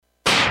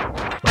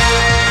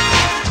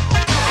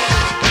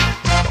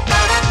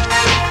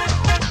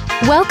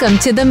Welcome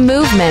to The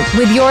Movement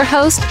with your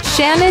host,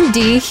 Shannon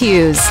D.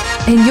 Hughes.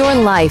 In your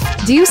life,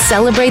 do you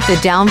celebrate the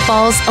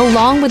downfalls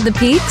along with the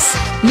peaks?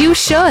 You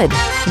should.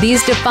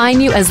 These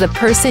define you as the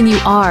person you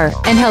are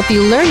and help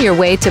you learn your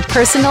way to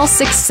personal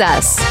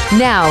success.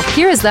 Now,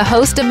 here is the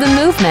host of The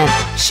Movement,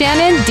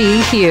 Shannon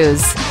D.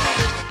 Hughes.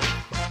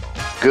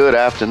 Good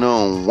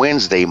afternoon.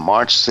 Wednesday,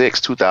 March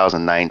 6,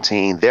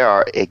 2019. There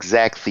are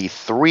exactly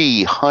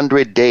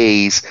 300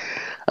 days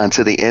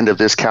until the end of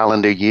this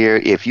calendar year.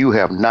 If you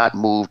have not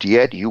moved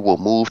yet, you will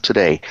move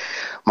today.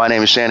 My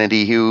name is Shannon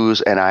D.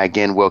 Hughes, and I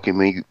again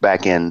welcome you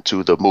back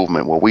into The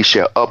Movement, where we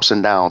share ups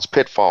and downs,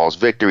 pitfalls,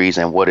 victories,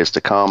 and what is to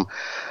come.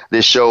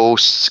 This show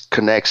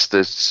connects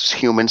the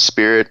human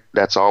spirit.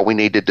 That's all we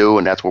need to do,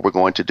 and that's what we're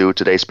going to do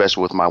today,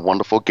 especially with my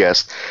wonderful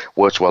guest,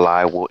 which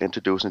I will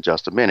introduce in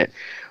just a minute.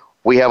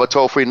 We have a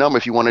toll-free number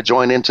if you want to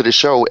join into the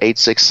show,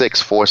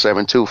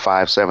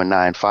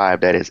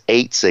 866-472-5795. That is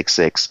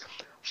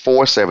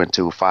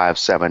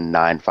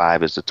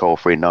 866-472-5795 is the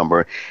toll-free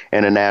number.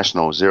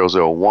 International,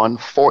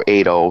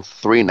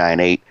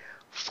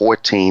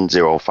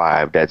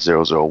 001-480-398-1405. That's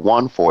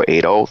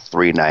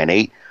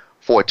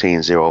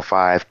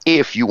 001-480-398-1405.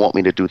 If you want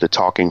me to do the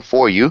talking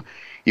for you,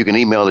 you can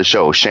email the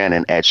show,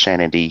 Shannon at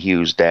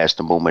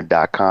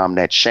shannondhughes-themovement.com.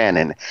 That's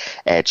Shannon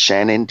at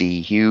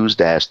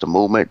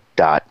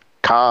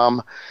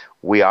shannondhughes-themovement.com.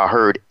 We are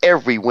heard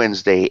every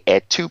Wednesday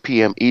at 2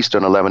 p.m.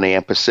 Eastern, 11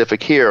 a.m.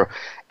 Pacific here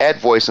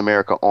at Voice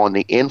America on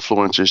the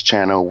Influencers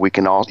channel. You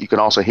can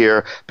also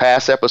hear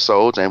past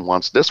episodes, and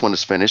once this one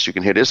is finished, you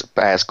can hear this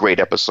past great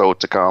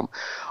episode to come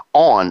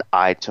on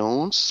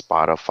iTunes,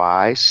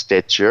 Spotify,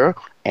 Stitcher,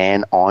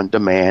 and on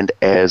demand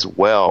as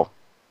well.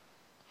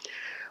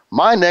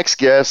 My next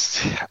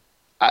guest,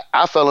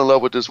 I fell in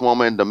love with this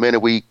woman the minute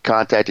we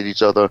contacted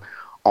each other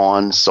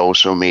on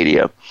social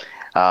media.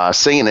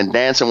 Singing and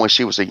dancing when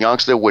she was a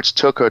youngster, which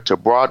took her to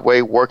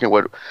Broadway, working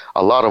with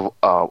a lot of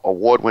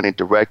award-winning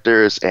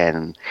directors,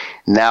 and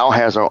now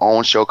has her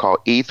own show called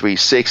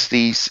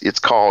E360. It's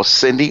called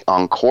Cindy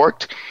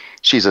Uncorked.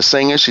 She's a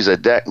singer, she's a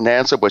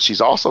dancer, but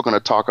she's also going to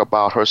talk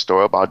about her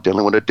story about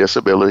dealing with a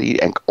disability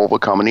and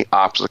overcoming the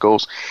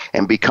obstacles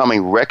and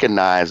becoming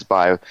recognized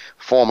by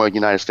former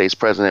United States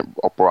President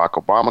Barak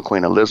Obama,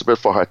 Queen Elizabeth,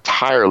 for her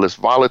tireless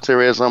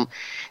volunteerism.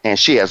 And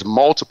she has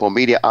multiple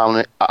media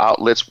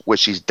outlets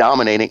which she's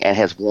dominating and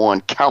has won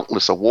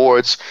countless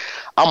awards.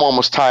 I'm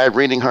almost tired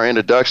reading her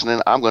introduction,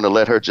 and I'm going to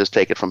let her just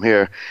take it from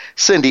here.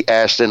 Cindy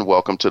Ashton,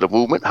 welcome to The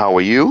Movement. How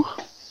are you?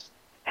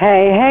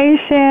 Hey,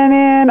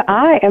 Shannon.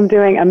 I am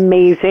doing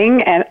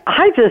amazing, and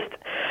I just,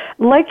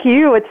 like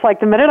you, it's like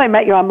the minute I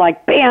met you, I'm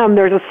like, bam,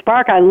 there's a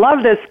spark. I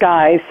love this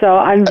guy. So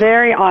I'm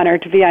very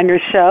honored to be on your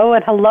show,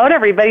 and hello to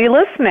everybody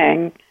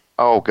listening.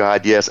 Oh,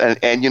 God, yes.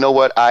 And you know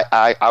what?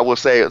 I will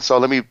say, so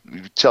let me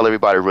tell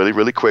everybody really,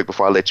 really quick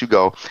before I let you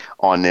go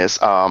on this.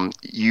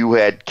 You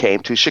had came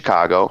to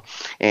Chicago,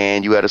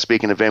 and you had a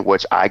speaking event,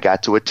 which I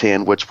got to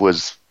attend, which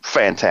was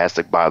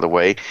fantastic, by the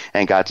way,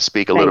 and got to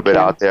speak a little bit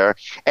out there.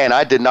 And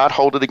I did not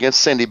hold it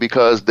against Cindy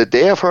because the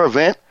day of her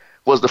event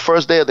was the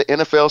first day of the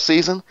NFL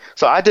season.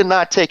 So I did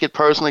not take it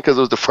personally because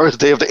it was the first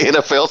day of the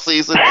NFL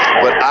season.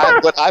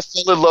 But I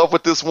fell in love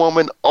with this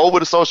woman over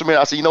the social media.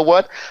 I said, you know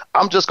what?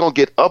 I'm just going to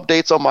get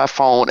updates on my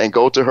phone and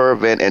go to her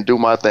event and do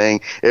my thing.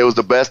 It was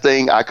the best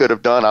thing I could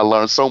have done. I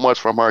learned so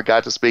much from her,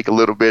 got to speak a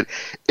little bit.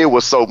 It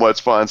was so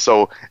much fun.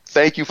 So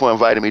thank you for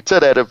inviting me to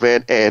that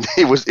event. And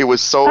it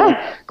was so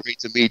great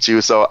to meet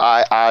you. So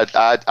I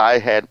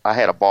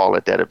had a ball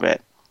at that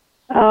event.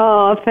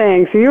 Oh,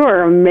 thanks. You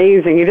are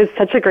amazing. You did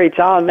such a great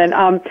job.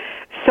 And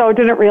so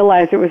didn't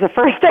realize it was the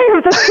first day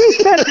of the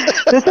season.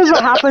 This is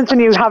what happens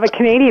when you have a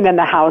Canadian in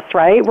the house,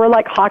 right? We're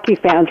like hockey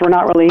fans. We're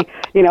not really,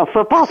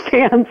 football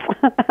fans.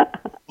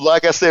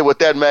 Like I said, with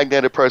that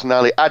magnetic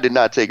personality, I did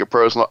not take it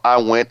personal. I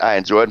went. I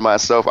enjoyed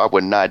myself. I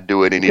would not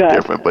do it any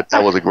different, but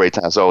that was a great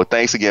time. So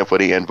thanks again for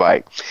the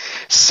invite.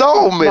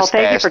 So, Miss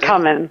Thank Ashton, you for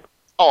coming.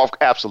 Oh,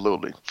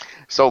 absolutely.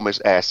 So, Miss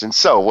Ashton,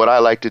 so what I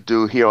like to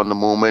do here on The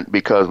Movement,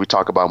 because we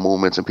talk about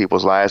movements in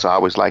people's lives, I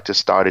always like to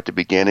start at the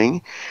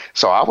beginning.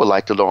 So I would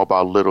like to know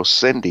about little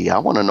Cindy. I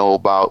want to know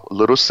about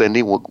little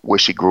Cindy, where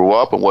she grew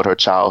up and what her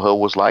childhood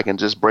was like, and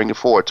just bring it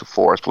forward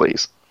for us,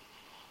 please.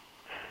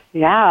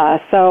 Yeah,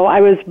 so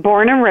I was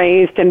born and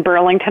raised in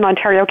Burlington,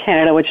 Ontario,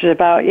 Canada, which is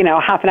about,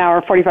 half an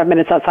hour, 45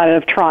 minutes outside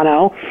of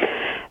Toronto.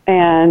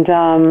 And,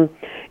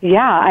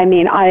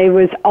 I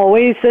was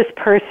always this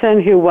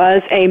person who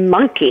was a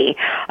monkey.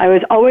 I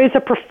was always a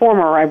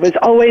performer. I was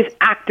always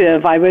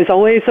active. I was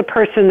always a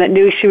person that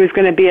knew she was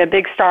going to be a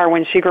big star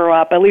when she grew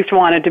up, at least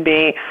wanted to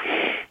be.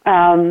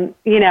 And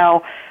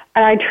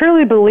I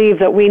truly believe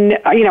that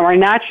our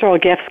natural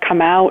gifts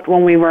come out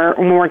when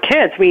we're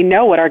kids. We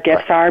know what our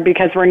gifts are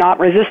because we're not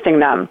resisting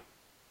them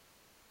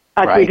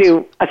as we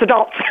do as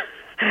adults.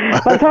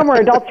 By the time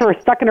we're adults, we're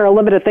stuck in our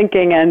limited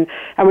thinking, and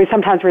we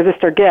sometimes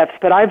resist our gifts.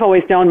 But I've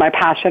always known my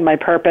passion, my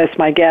purpose,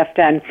 my gift.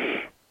 And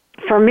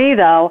for me,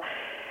 though,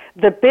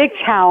 the big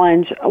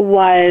challenge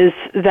was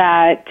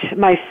that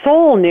my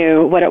soul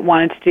knew what it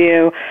wanted to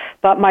do,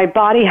 but my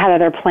body had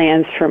other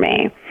plans for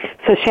me.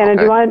 So, Shannon,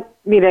 do you want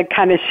me to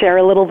kind of share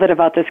a little bit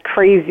about this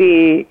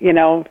crazy,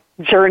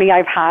 journey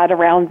I've had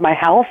around my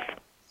health?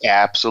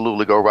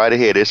 Absolutely. Go right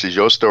ahead. This is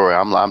your story.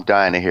 I'm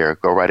dying to hear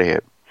it. Go right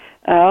ahead.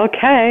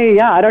 Okay.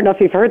 Yeah. I don't know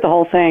if you've heard the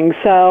whole thing.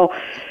 So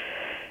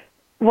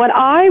when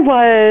I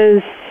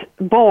was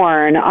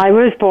born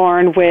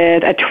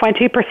with a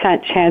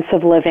 20% chance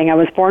of living. I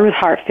was born with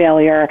heart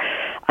failure.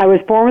 I was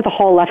born with the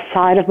whole left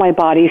side of my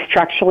body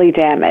structurally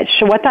damaged.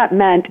 So what that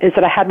meant is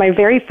that I had my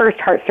very first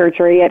heart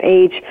surgery at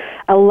age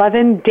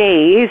 11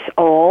 days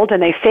old,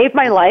 and they saved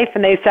my life,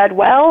 and they said,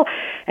 well,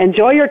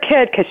 enjoy your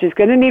kid because she's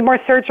going to need more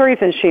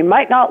surgeries and she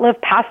might not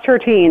live past her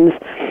teens.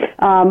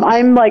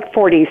 I'm like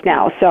 40s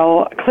now,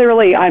 so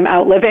clearly I'm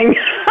outliving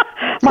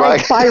my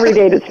expiry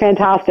date. It's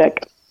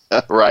fantastic.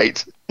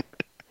 Right.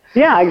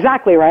 Yeah,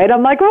 exactly, right.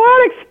 I'm like,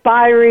 what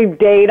expiry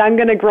date? I'm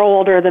going to grow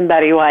older than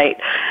Betty White.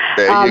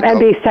 And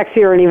be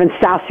sexier and even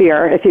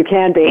sassier if you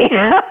can be.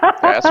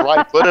 That's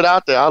right. Put it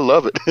out there. I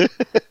love it.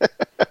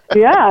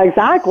 Yeah,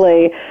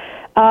 exactly.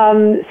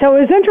 So it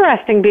was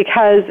interesting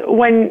because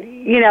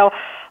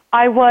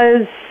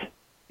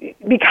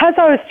because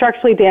I was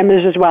structurally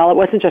damaged as well, it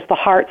wasn't just the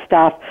heart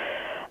stuff.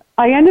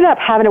 I ended up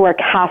having to wear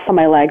casts on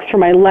my legs for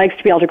my legs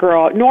to be able to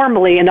grow out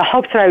normally in the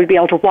hopes that I would be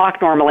able to walk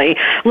normally,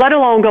 let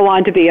alone go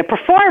on to be a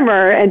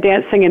performer and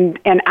dancing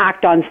and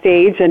act on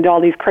stage and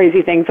all these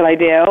crazy things that I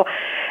do.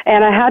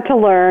 And I had to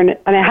learn,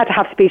 and I had to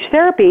have speech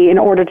therapy in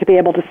order to be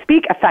able to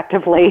speak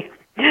effectively.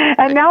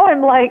 And now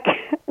I'm like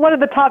one of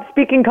the top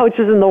speaking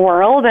coaches in the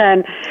world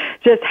and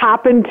just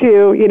happen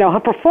to,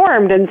 have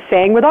performed and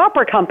sang with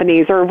opera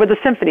companies or with a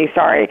symphony,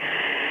 sorry.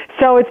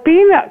 So it's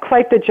been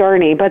quite the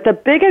journey, but the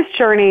biggest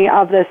journey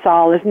of this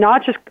all is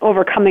not just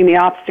overcoming the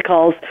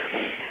obstacles,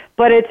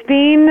 but it's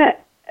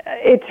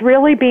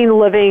really been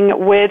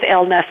living with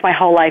illness my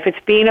whole life.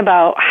 It's been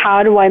about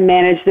how do I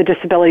manage the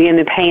disability and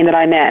the pain that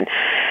I'm in.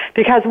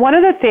 Because one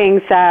of the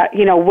things that,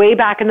 way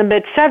back in the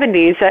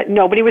mid-'70s that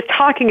nobody was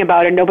talking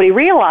about and nobody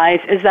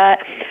realized is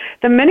that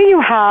the minute you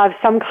have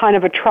some kind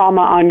of a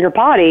trauma on your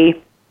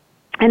body,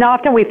 and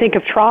often we think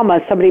of trauma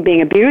as somebody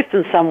being abused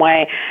in some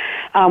way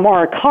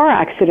or a car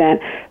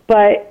accident,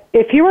 but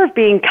if you are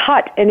being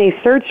cut in a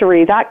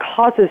surgery, that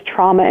causes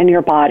trauma in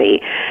your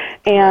body.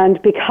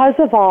 And because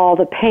of all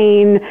the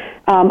pain,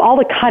 all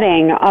the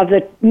cutting of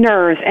the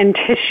nerves and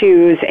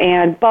tissues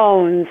and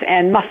bones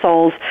and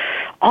muscles,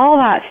 all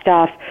that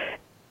stuff,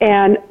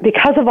 and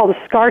because of all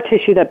the scar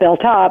tissue that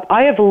built up,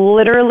 I have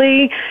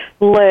literally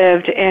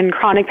lived in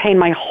chronic pain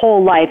my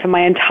whole life. And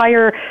my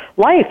entire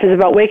life is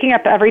about waking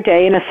up every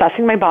day and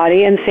assessing my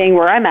body and seeing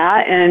where I'm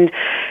at and,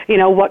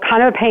 what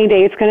kind of a pain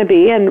day it's going to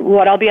be and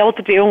what I'll be able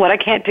to do and what I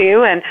can't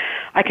do. And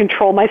I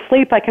control my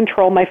sleep. I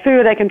control my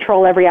food. I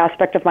control every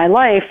aspect of my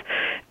life.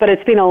 But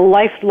it's been a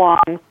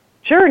lifelong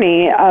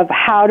journey of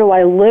how do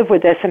I live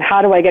with this and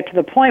how do I get to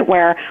the point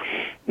where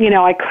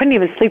I couldn't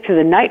even sleep through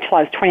the night till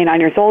I was 29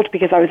 years old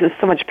because I was in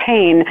so much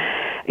pain.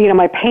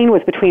 My pain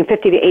was between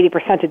 50 to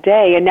 80% a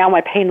day, and now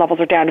my pain levels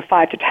are down to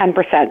 5 to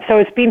 10%. So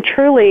it's been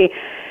truly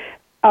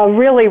a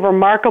really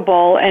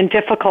remarkable and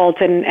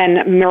difficult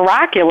and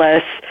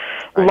miraculous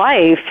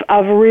life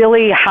of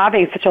really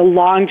having such a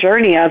long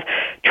journey of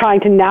trying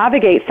to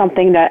navigate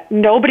something that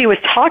nobody was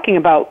talking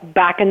about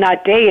back in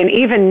that day. And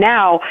even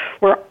now,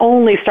 we're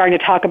only starting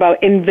to talk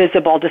about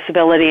invisible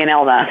disability and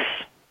illness.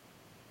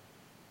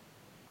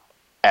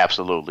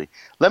 Absolutely.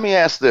 Let me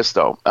ask this,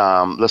 though.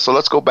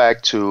 Let's go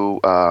back to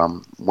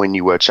when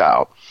you were a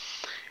child.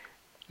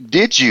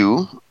 Did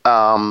you,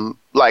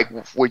 like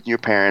with your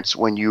parents,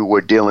 when you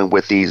were dealing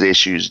with these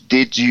issues,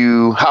 did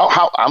you,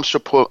 I'm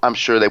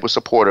sure they were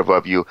supportive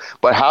of you,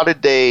 but how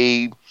did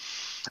they,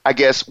 I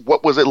guess,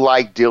 what was it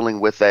like dealing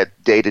with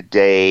that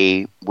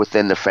day-to-day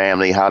within the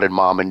family? How did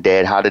mom and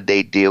dad, how did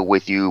they deal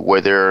with you?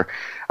 Were there,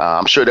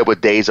 I'm sure there were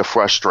days of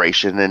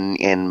frustration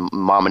and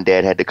mom and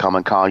dad had to come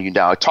and calm you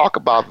down. Talk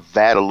about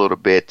that a little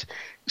bit,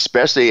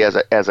 especially as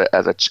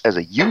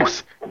a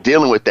youth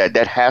dealing with that.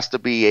 That has to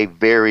be a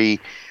very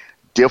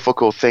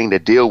difficult thing to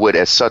deal with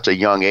at such a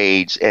young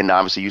age. And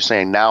obviously you're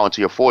saying now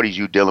into your 40s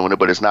you're dealing with it,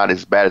 but it's not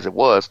as bad as it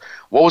was.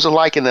 What was it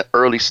like in the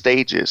early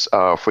stages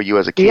for you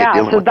as a kid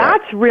dealing with that? Yeah, so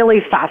that's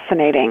really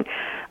fascinating.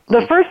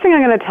 The first thing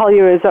I'm going to tell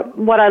you is that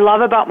what I love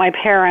about my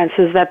parents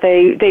is that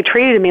they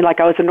treated me like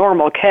I was a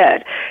normal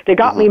kid. They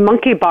got me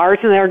monkey bars,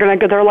 and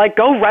they're like,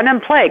 go run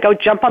and play, go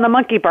jump on the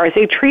monkey bars.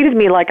 They treated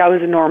me like I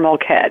was a normal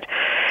kid.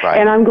 Right.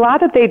 And I'm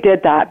glad that they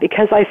did that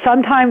because I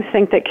sometimes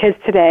think that kids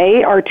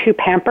today are too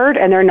pampered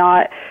and they're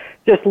not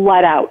just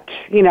let out,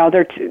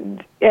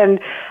 and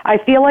I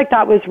feel like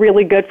that was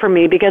really good for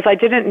me because I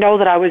didn't know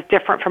that I was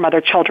different from other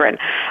children.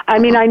 I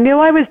mean, I knew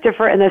I was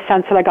different in the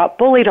sense that I got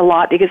bullied a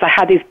lot because I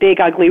had these big,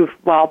 ugly,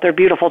 well, they're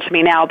beautiful to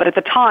me now, but at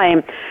the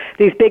time,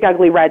 these big,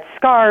 ugly red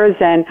scars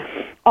and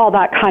all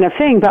that kind of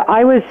thing. But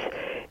I was,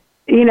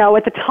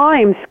 at the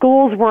time,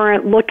 schools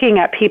weren't looking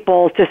at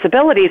people's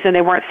disabilities and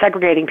they weren't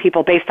segregating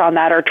people based on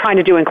that or trying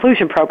to do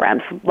inclusion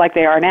programs like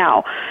they are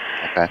now.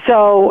 Okay.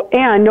 So,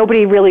 and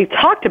nobody really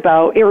talked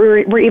about,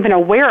 we're even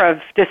aware of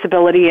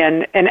disability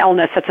and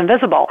illness that's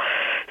invisible.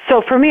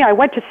 So for me, I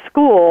went to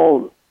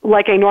school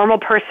like a normal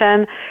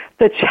person.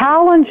 The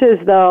challenges,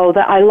 though,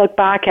 that I look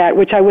back at,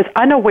 which I was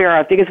unaware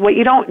of, because what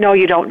you don't know,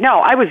 you don't know.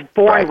 I was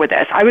born with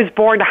this. I was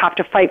born to have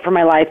to fight for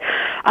my life.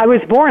 I was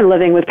born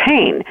living with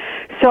pain.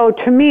 So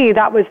to me,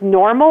 that was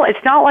normal.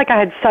 It's not like I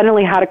had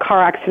suddenly had a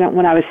car accident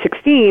when I was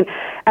 16,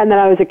 and then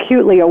I was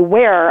acutely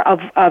aware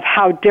of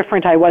how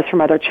different I was from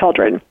other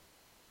children.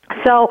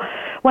 So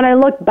when I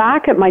look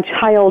back at my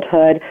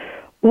childhood,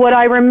 what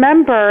I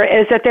remember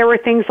is that there were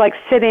things like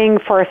sitting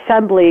for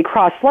assembly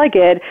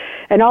cross-legged,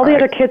 and all the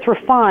other kids were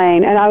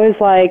fine, and I was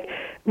like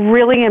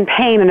really in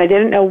pain, and I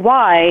didn't know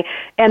why.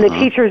 And the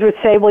teachers would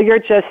say, well, you're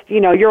just,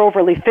 you're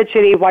overly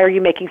fidgety. Why are you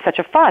making such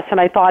a fuss?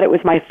 And I thought it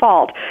was my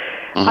fault.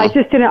 I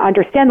just didn't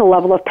understand the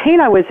level of pain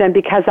I was in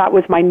because that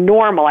was my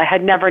normal. I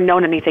had never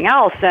known anything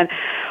else. And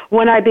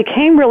when I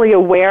became really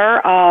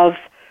aware of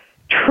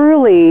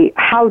truly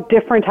how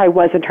different I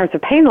was in terms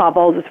of pain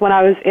levels is when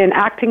I was in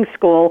acting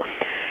school,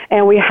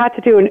 and we had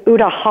to do an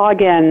Uta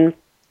Hagen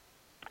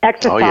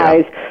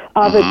exercise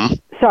of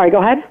it. Sorry,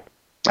 go ahead.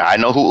 I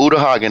know who Uta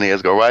Hagen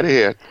is. Go right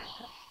ahead.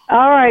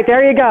 All right,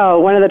 there you go.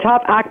 One of the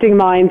top acting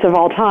minds of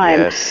all time.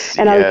 Yes,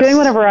 and I was doing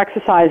one of her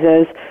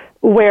exercises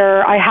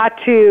where I had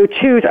to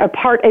choose a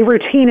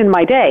routine in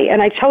my day,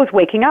 and I chose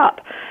waking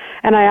up.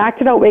 And I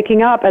acted out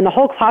waking up, and the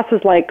whole class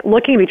was like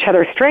looking at each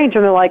other strange,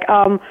 and they're like,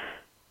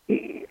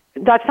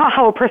 that's not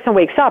how a person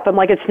wakes up. I'm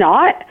like, it's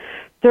not?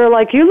 They're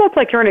like, you look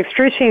like you're in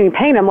excruciating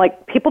pain. I'm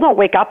like, people don't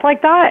wake up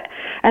like that?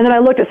 And then I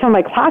looked at some of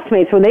my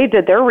classmates when they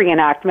did their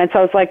reenactments.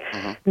 I was like,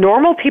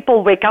 normal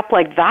people wake up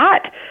like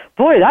that?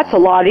 Boy, that's a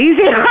lot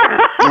easier.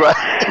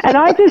 And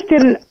I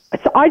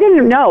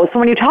didn't know. So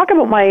when you talk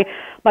about my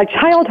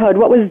childhood,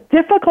 what was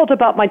difficult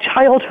about my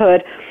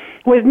childhood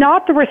was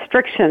not the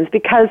restrictions,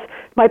 because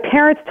my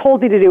parents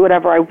told me to do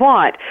whatever I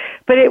want,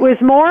 but it was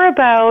more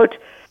about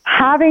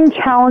having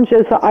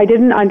challenges that I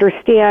didn't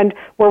understand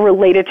were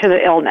related to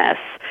the illness.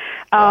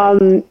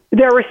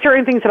 There were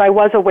certain things that I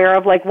was aware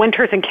of, like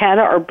winters in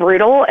Canada are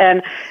brutal,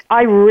 and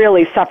I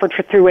really suffered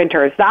through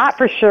winters. That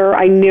for sure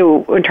I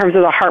knew in terms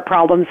of the heart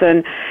problems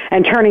and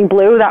turning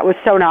blue. That was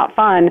so not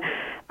fun.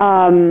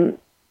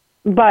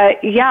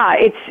 But yeah,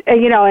 it's,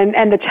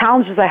 and the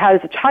challenges I had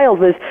as a child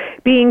was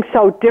being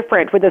so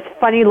different with this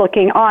funny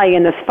looking eye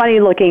and this funny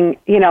looking,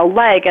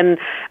 leg and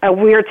a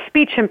weird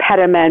speech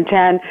impediment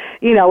and,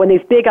 and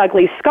these big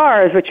ugly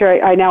scars, which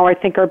I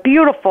think are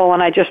beautiful.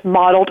 And I just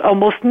modeled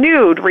almost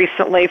nude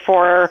recently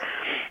for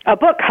a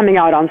book coming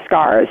out on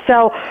scars.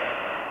 So,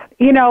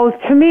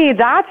 to me,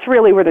 that's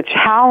really where the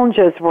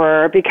challenges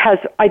were, because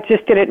I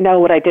just didn't know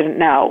what I didn't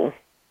know.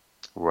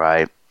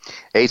 Right.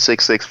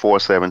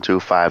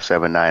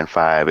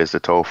 866-472-5795 is the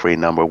toll-free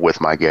number with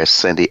my guest,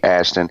 Cindy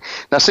Ashton.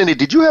 Now, Cindy,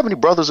 did you have any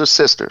brothers or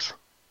sisters?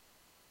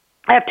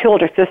 I have two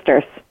older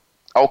sisters.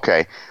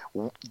 Okay.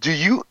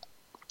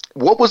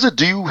 What was it,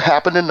 do you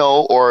happen to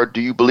know, or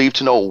do you believe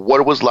to know what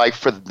it was like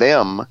for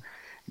them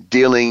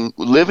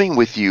living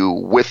with you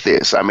with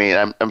this? I mean,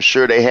 I'm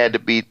sure they had to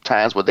be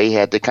times where they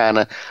had to kind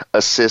of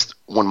assist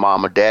when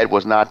mom or dad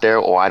was not there,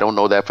 or I don't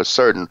know that for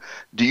certain.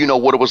 Do you know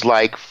what it was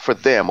like for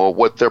them, or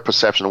what their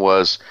perception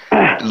was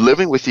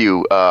living with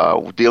you,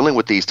 dealing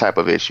with these type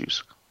of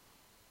issues?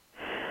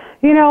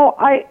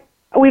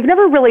 We've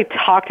never really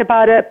talked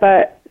about it,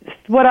 but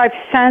what I've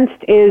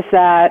sensed is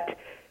that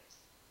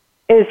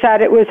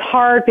it was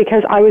hard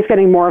because I was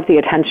getting more of the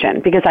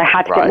attention, because I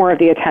had to get more of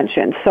the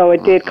attention. So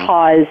it did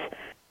cause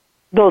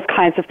those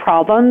kinds of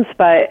problems,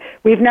 but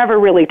we've never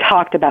really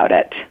talked about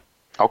it.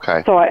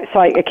 Okay. So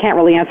I can't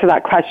really answer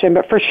that question,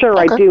 but for sure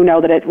I do know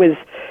that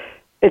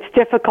it's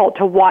difficult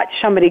to watch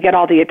somebody get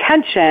all the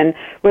attention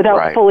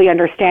without fully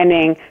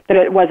understanding that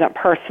it wasn't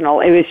personal.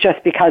 It was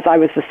just because I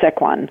was the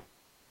sick one.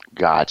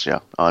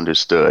 Gotcha.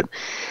 Understood.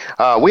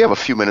 We have a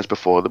few minutes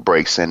before the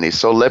break, Cindy.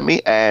 So let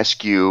me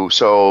ask you,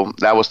 so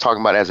I was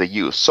talking about as a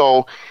youth.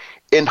 So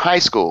in high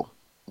school,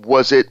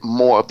 was it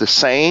more of the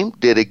same?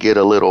 Did it get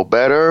a little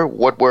better?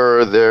 What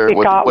were there? It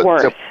got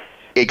worse.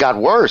 It got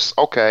worse.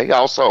 Okay.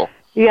 Also.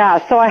 Yeah.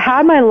 So I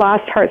had my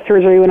last heart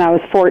surgery when I was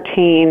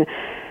 14,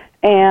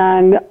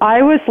 and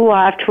I was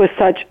left with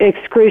such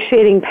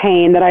excruciating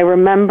pain that I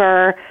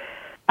remember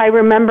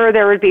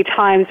there would be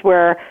times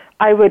where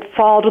I would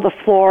fall to the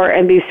floor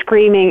and be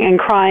screaming and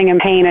crying in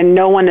pain, and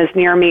no one is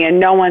near me and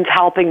no one's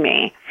helping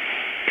me.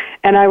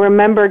 And I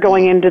remember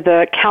going into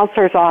the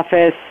counselor's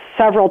office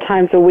several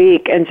times a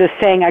week and just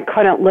saying I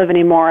couldn't live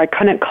anymore, I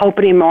couldn't cope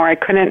anymore, I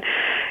couldn't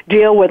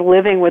deal with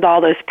living with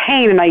all this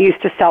pain, and I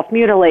used to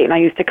self-mutilate and I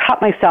used to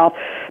cut myself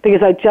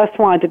because I just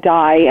wanted to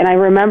die. And I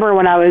remember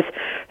when I was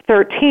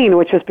 13,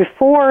 which was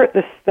before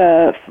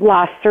the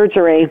last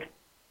surgery,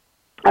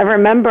 I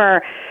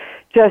remember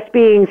just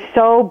being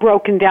so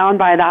broken down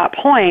by that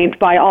point,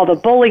 by all the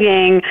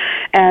bullying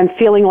and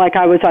feeling like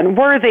I was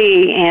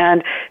unworthy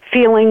and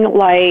feeling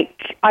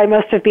like I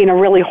must have been a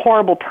really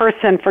horrible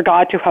person for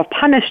God to have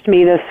punished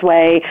me this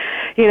way.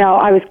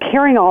 I was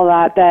carrying all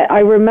that I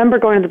remember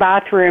going to the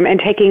bathroom and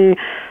taking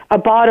a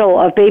bottle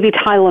of baby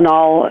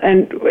Tylenol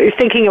and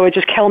thinking it would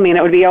just kill me and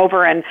it would be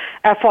over. And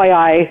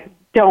FYI,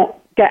 don't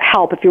get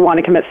help if you want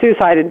to commit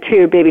suicide, and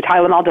 2, baby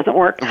Tylenol doesn't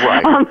work.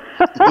 Right.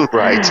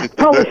 Right.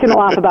 Probably shouldn't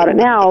laugh about it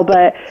now,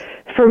 but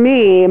for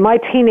me, my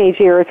teenage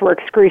years were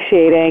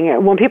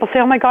excruciating. When people say,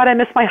 "Oh my God, I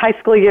miss my high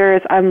school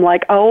years," I'm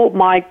like, "Oh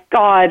my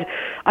God,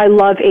 I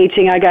love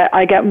aging.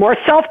 I get more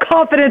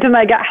self-confident and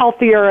I get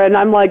healthier," and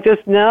I'm like,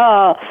 just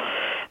no.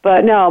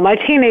 But no, my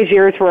teenage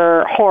years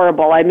were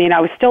horrible. I mean,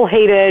 I was still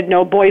hated.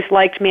 No boys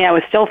liked me. I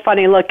was still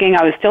funny looking.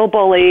 I was still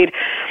bullied.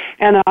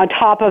 And on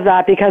top of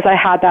that, because I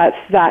had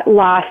that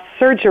last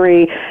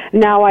surgery,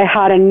 now I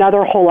had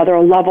another whole other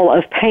level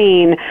of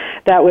pain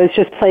that was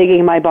just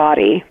plaguing my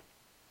body.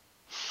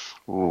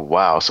 Ooh,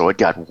 wow. So it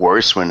got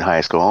worse when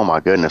high school. Oh, my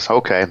goodness.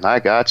 Okay,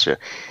 I got you.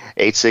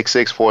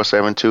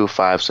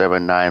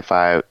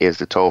 866-472-5795 is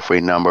the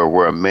toll-free number.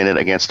 We're a minute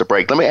against the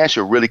break. Let me ask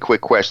you a really quick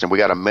question. We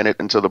got a minute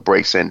until the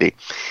break, Cindy.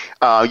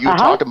 You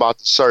talked about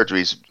the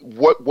surgeries.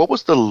 What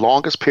was the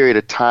longest period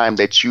of time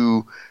that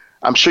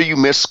I'm sure you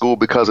missed school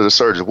because of the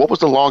surgery. What was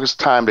the longest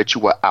time that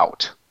you were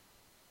out?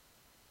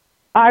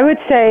 I would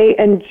say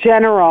in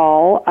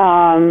general,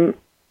 I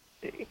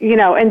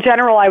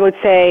would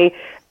say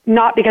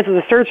not because of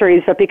the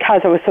surgeries, but because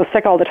I was so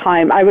sick all the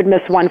time, I would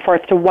miss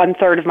 1/4 to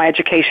 1/3 of my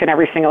education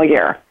every single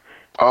year.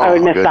 Oh, I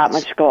would miss goodness. that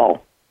much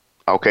school.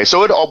 Okay,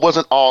 so it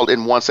wasn't all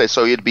in one set.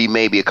 So it'd be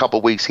maybe a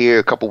couple weeks here,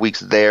 a couple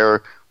weeks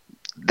there,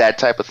 that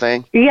type of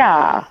thing?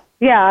 Yeah.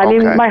 I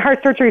mean, my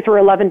heart surgeries were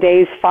 11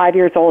 days, 5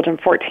 years old, and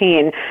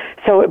 14.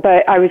 So,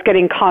 but I was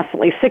getting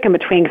constantly sick in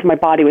between because my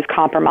body was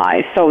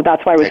compromised. So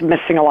that's why I was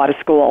missing a lot of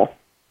school.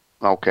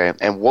 Okay,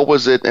 and what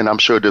was it? And I'm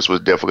sure this was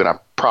difficult. I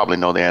probably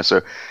know the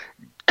answer.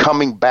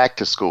 Coming back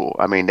to school,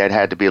 I mean, that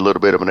had to be a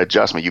little bit of an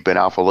adjustment. You've been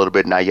out for a little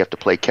bit. Now you have to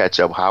play catch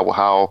up.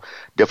 How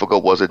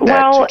difficult was it to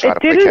try to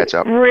play catch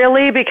up? Well, it didn't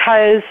really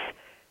because,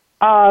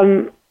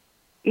 I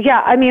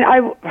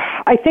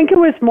think it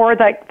was more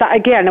that,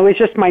 again, it was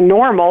just my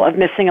normal of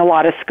missing a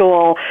lot of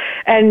school,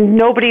 and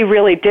nobody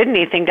really did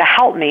anything to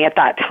help me at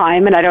that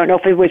time. And I don't know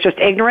if it was just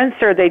ignorance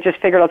or they just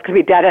figured I was going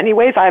to be dead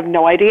anyways. I have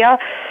no idea.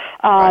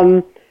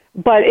 Right.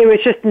 But it was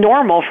just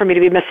normal for me to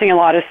be missing a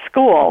lot of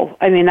school.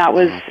 I mean,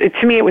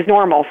 to me, it was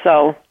normal.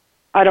 So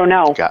I don't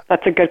know.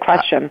 That's a good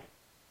question.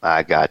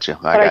 I got you.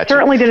 I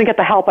certainly didn't get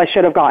the help I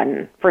should have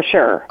gotten, for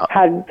sure.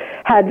 Had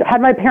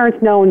my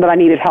parents known that I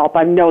needed help,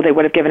 I know they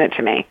would have given it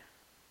to me.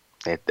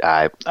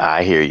 I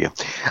hear you.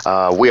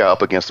 We are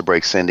up against the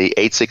break, Cindy.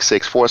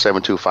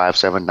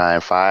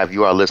 866-472-5795.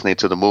 You are listening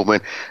to The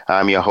Movement.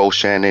 I'm your host,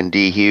 Shannon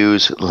D.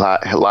 Hughes,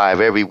 live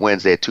every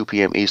Wednesday at 2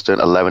 p.m. Eastern,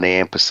 11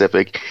 a.m.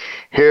 Pacific,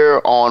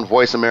 here on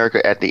Voice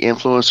America at the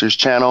Influencers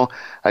channel.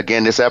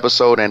 Again, this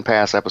episode and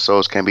past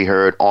episodes can be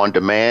heard on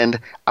demand,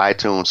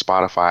 iTunes,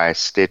 Spotify,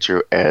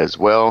 Stitcher as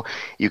well.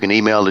 You can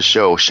email the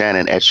show,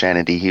 Shannon at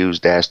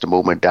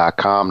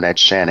ShannonDHughes-themovement.com. That's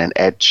Shannon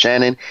at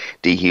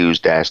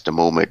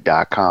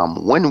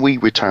ShannonDHughes-themovement.com. When we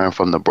return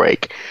from the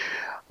break,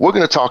 we're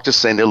going to talk to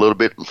Cindy a little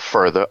bit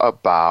further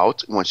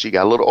about when she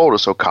got a little older,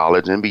 so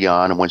college and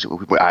beyond. And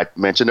I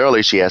mentioned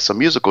earlier, she has some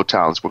musical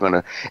talents. We're going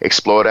to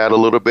explore that a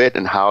little bit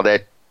and how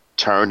that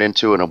turned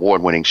into an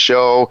award-winning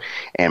show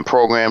and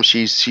program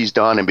she's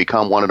done and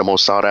become one of the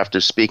most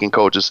sought-after speaking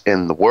coaches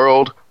in the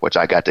world, which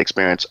I got to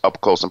experience up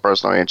close and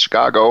personal in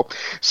Chicago.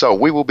 So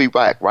we will be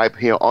back right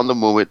here on The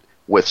Movement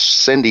with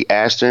Cindy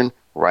Ashton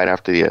right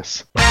after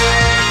this.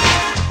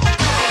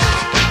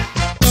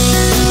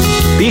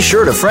 Be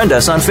sure to friend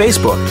us on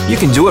Facebook. You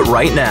can do it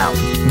right now.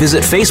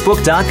 Visit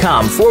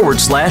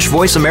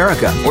facebook.com/Voice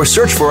America or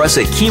search for us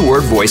at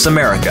keyword Voice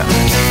America.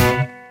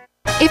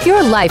 If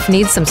your life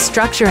needs some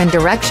structure and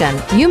direction,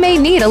 you may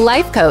need a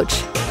life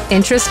coach.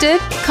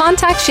 Interested?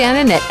 Contact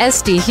Shannon at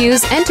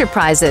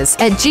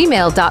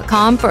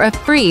sdhughesenterprises@gmail.com for a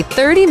free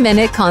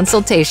 30-minute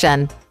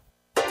consultation.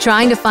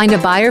 Trying to find a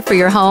buyer for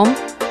your home?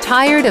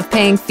 Tired of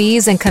paying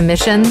fees and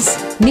commissions?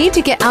 Need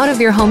to get out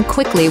of your home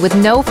quickly with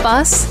no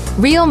fuss?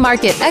 Real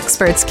Market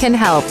Experts can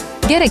help.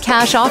 Get a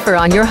cash offer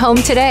on your home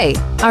today.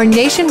 Our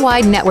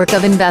nationwide network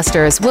of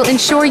investors will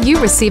ensure you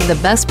receive the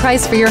best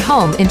price for your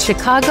home in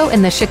Chicago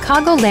and the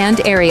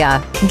Chicagoland area.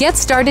 Get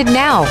started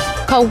now.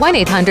 Call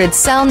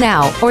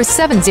 1-800-SELL-NOW or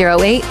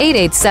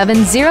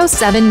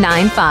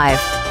 708-887-0795.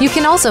 You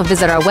can also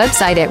visit our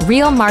website at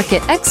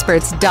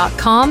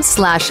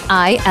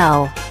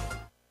realmarketexperts.com/IL.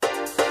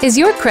 Is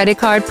your credit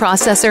card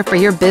processor for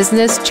your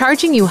business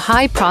charging you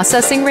high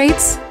processing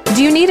rates?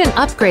 Do you need an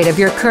upgrade of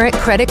your current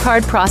credit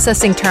card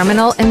processing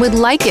terminal and would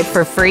like it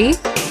for free?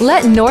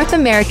 Let North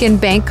American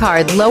Bank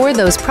Card lower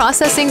those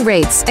processing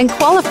rates and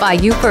qualify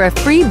you for a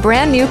free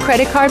brand new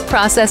credit card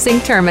processing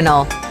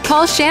terminal.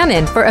 Call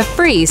Shannon for a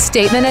free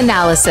statement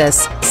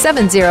analysis,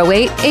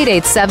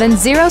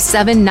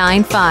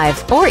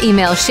 708-887-0795, or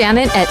email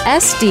Shannon at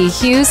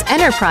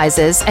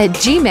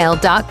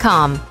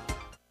sdhughesenterprises@gmail.com.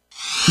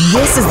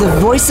 This is the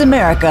Voice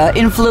America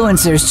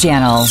Influencers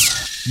Channel.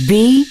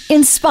 Be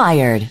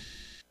inspired.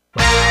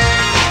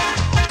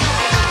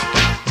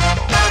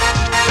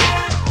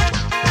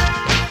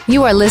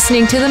 You are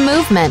listening to The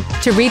Movement.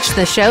 To reach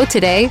the show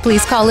today,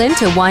 please call in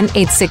to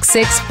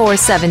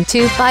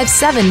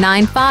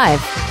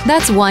 1-866-472-5795.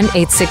 That's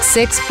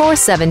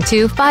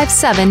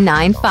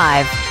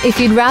 1-866-472-5795. If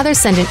you'd rather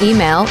send an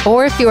email,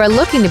 or if you are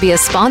looking to be a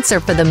sponsor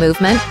for The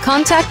Movement,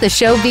 contact the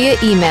show via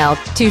email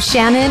to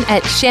Shannon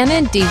at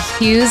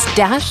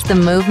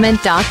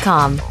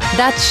shannondhughes-themovement.com.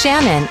 That's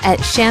Shannon at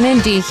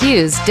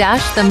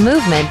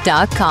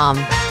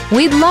shannondhughes-themovement.com.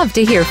 We'd love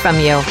to hear from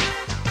you.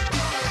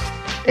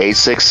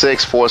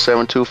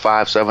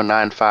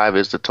 866-472-5795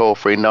 is the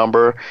toll-free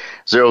number.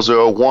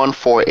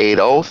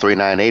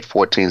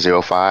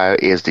 001-480-398-1405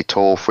 is the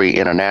toll-free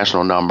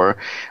international number.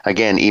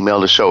 Again,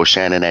 email the show,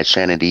 Shannon at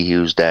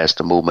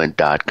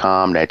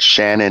shannondhughes-themovement.com. That's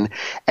Shannon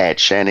at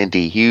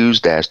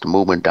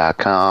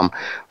shannondhughes-themovement.com.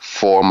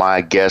 For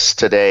my guest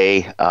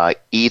today,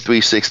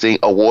 E360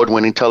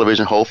 award-winning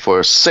television host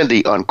for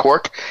Cindy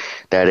Uncorked.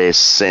 That is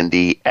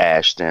Cindy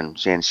Ashton.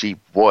 And she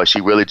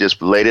really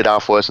just laid it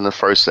out for us in the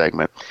first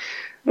segment.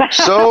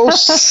 So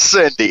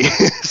Cindy,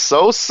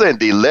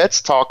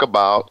 let's talk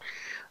about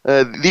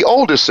the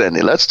older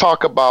Cindy. Let's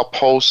talk about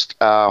post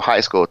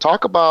high school.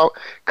 Talk about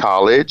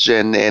college,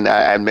 and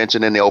I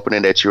mentioned in the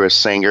opening that you're a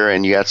singer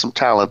and you had some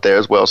talent there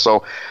as well.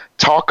 So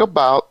talk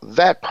about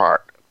that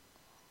part.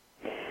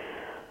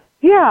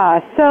 Yeah,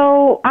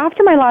 so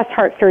after my last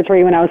heart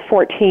surgery when I was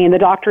 14, the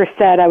doctor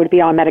said I would be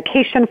on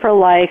medication for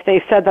life.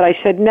 They said that I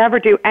should never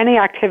do any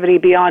activity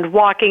beyond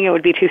walking. It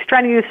would be too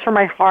strenuous for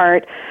my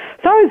heart.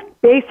 So I was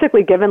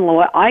basically given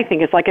what I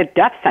think is like a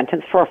death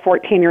sentence for a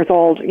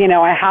 14-year-old. You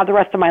know, I have the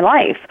rest of my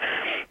life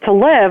to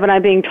live, and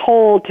I'm being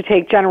told to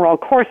take general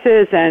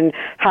courses and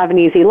have an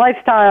easy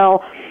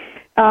lifestyle.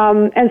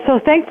 And so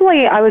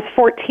thankfully I was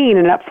 14,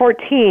 and at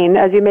 14,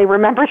 as you may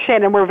remember,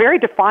 Shannon, we're very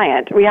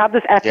defiant. We have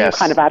this F you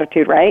kind of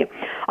attitude, right?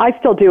 I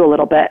still do a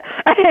little bit.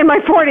 In my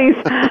 40s,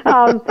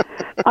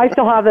 I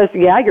still have this,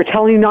 you're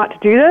telling me not to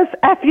do this?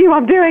 F you,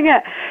 I'm doing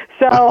it.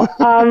 So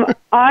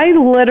I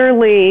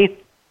literally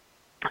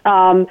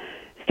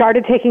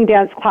started taking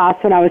dance class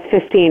when I was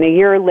 15, a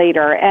year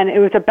later, and it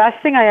was the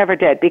best thing I ever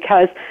did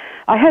because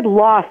I had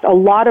lost a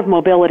lot of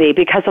mobility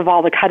because of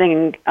all the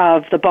cutting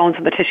of the bones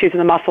and the tissues and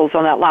the muscles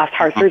on that last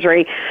heart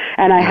surgery.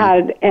 And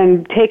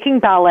and taking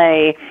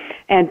ballet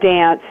and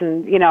dance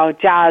and,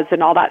 jazz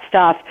and all that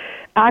stuff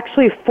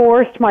actually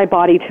forced my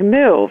body to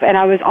move. And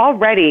I was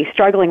already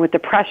struggling with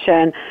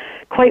depression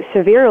quite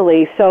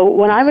severely. So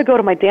when I would go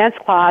to my dance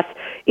class,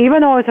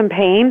 even though I was in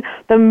pain,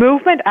 the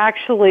movement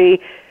actually,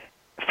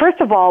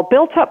 first of all,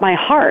 built up my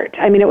heart.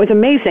 I mean, it was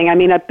amazing. I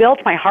mean, it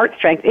built my heart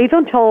strength. Even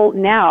until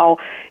now,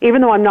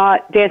 even though I'm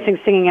not dancing,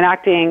 singing, and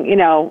acting, in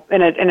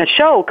a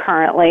show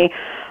currently,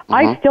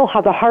 I still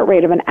have the heart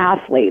rate of an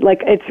athlete.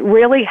 Like, it's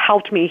really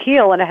helped me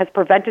heal, and it has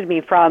prevented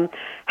me from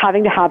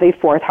having to have a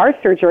fourth heart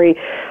surgery.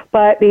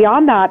 But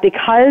beyond that,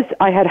 because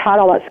I had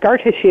all that scar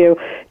tissue,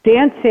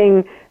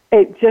 dancing,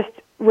 it just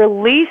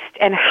released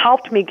and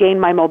helped me gain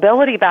my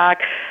mobility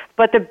back.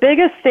 But the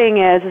biggest thing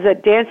is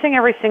that dancing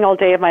every single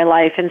day of my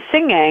life and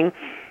singing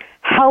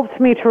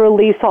helped me to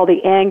release all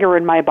the anger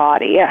in my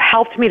body. It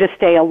helped me to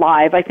stay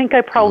alive. I think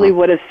I probably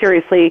would have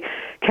seriously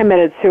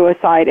committed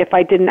suicide if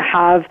I didn't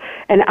have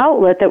an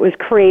outlet that was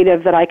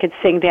creative, that I could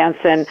sing, dance,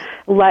 and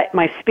let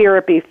my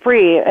spirit be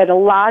free. It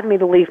allowed me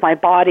to leave my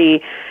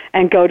body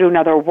and go to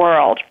another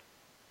world.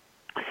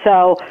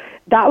 So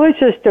that was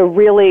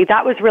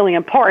really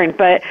important.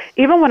 But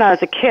even when I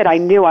was a kid, I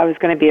knew I was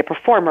going to be a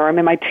performer. I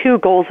mean, my two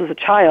goals as a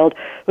child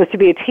was to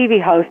be a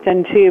TV host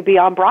and to be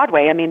on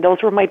Broadway. I mean,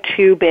 those were my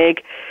two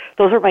big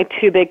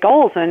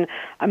goals. And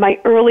my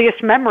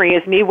earliest memory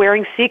is me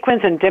wearing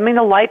sequins and dimming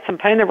the lights and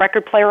putting the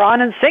record player on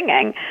and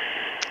singing.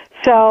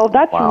 So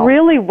that's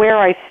really where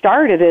I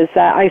started, is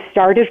that I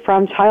started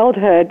from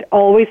childhood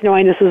always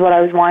knowing this is what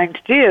I was wanting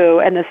to do,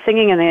 and the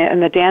singing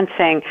and the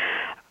dancing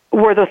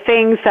were the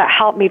things that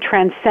helped me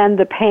transcend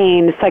the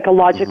pain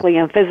psychologically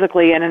and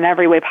physically and in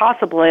every way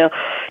possible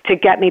to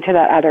get me to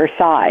that other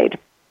side.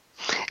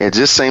 It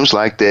just seems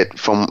like that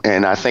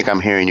and I think I'm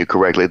hearing you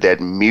correctly, that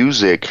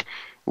music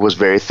was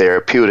very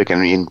therapeutic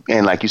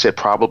and like you said,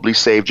 probably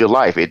saved your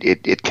life.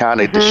 It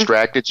kind of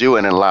distracted you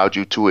and allowed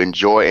you to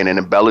enjoy and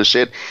embellish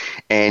it,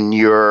 and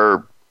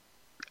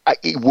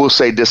we'll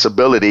say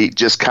disability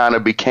just kind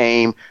of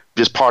became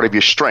just part of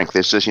your strength.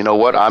 It's just, you know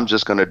what, I'm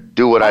just going to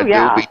do what I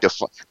do,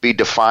 be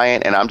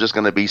defiant, and I'm just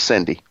going to be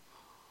Cindy.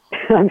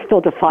 I'm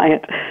still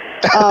defiant.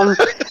 And,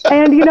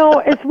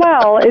 as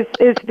well,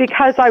 it's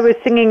because I was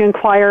singing in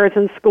choirs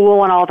in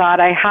school and all that.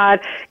 I had,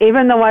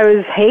 even though I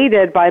was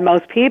hated by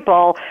most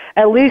people,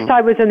 at least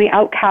I was in the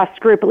outcast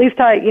group. At least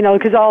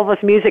because all of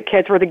us music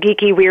kids were the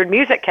geeky, weird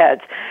music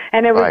kids.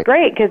 And it was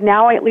great because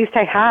now at least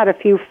I had a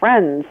few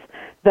friends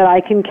that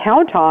I can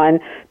count on,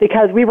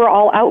 because we were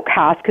all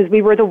outcasts because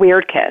we were the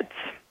weird kids.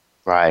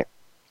 Right.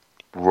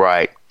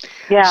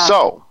 Yeah.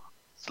 So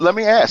let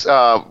me ask,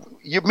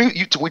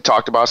 we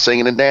talked about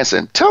singing and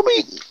dancing. Tell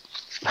me,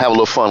 have a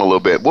little fun a little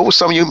bit. Who were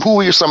some of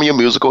your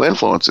musical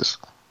influences?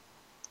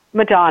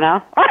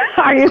 Madonna.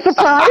 Are you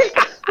surprised?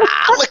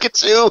 Look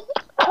at you.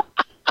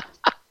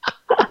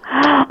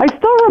 I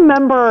still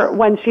remember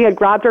when she had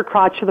grabbed her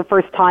crotch for the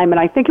first time, and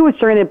I think it was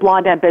during the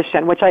Blonde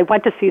Ambition, which I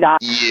went to see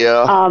that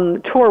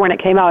tour when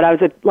it came out. I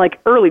was a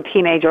early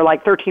teenager,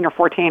 like 13 or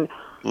 14.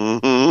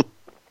 Mm-hmm.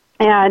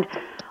 And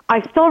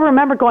I still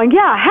remember going,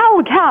 yeah,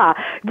 hell yeah.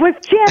 With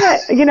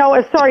Janet,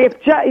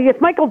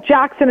 if Michael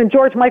Jackson and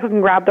George Michael can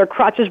grab their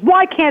crotches,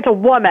 why can't a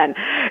woman?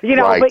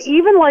 Right. But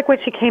even like when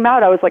she came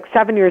out, I was like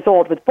 7 years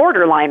old with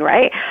Borderline,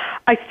 right?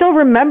 I still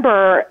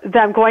remember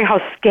them going how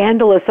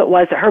scandalous it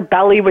was that her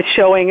belly was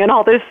showing and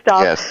all this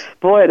stuff. Yes.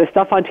 Boy, the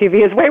stuff on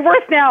TV is way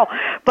worse now.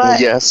 But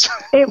yes.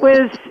 It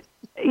was...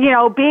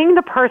 being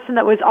the person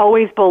that was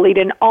always bullied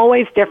and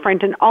always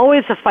different and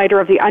always a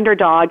fighter of the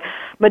underdog,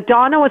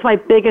 Madonna was my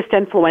biggest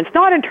influence,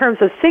 not in terms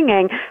of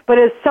singing, but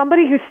as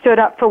somebody who stood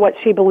up for what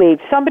she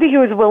believed, somebody who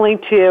was willing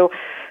to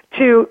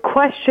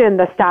question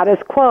the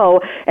status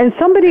quo, and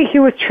somebody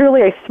who was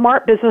truly a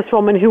smart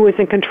businesswoman who was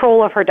in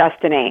control of her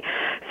destiny.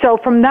 So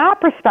from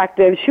that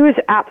perspective, she was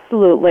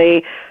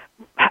absolutely,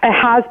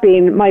 has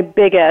been my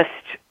biggest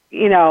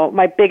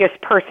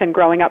person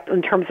growing up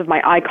in terms of my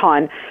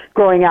icon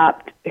growing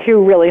up,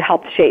 who really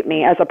helped shape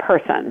me as a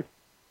person.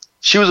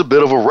 She was a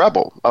bit of a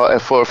rebel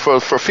for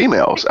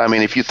females. I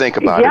mean, if you think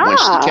about it, when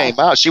she came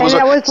out,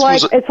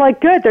 it's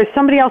like, good, there's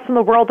somebody else in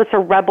the world that's a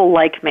rebel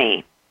like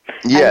me.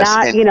 Yes.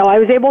 And that, I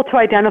was able to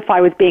identify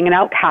with being an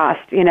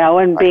outcast,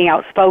 and being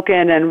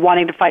outspoken and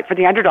wanting to fight for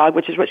the underdog,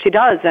 which is what she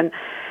does. And,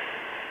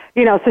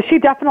 so she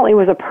definitely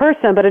was a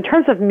person. But in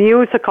terms of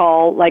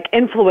musical,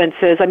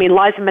 influences, I mean,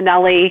 Liza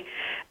Minnelli,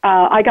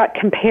 I got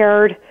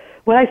compared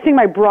when I sing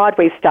my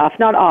Broadway stuff,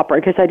 not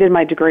opera, because I did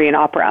my degree in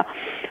opera.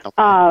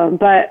 Okay.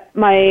 But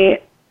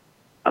my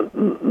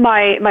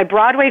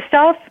Broadway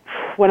stuff,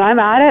 when I'm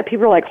at it,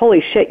 people are like,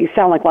 "Holy shit, you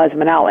sound like Liza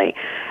Minnelli."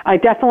 I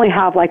definitely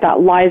have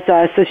that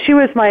Liza. So she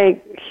was my,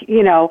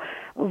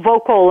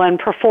 vocal and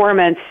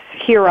performance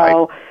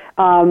hero.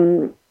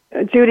 Right.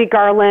 Judy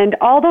Garland,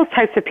 all those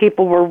types of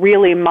people were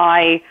really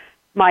my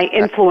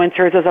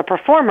influencers as a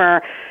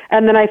performer.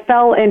 And then I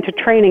fell into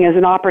training as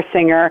an opera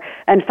singer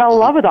and fell in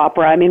love with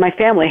opera. I mean, my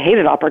family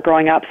hated opera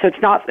growing up, so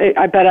it's not, and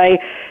I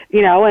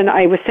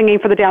was singing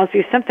for the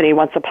Downsview Symphony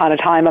once upon a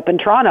time up in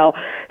Toronto.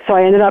 So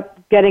I ended up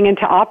getting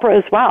into opera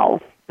as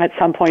well at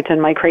some point in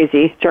my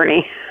crazy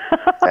journey.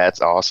 That's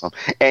awesome.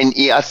 And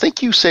I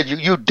think you said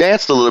you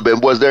danced a little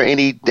bit. Was there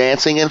any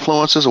dancing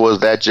influences, or was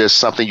that just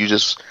something you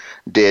just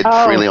did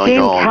freely on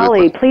your own? Gene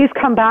Kelly, please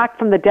come back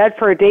from the dead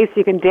for a day so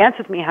you can dance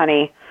with me,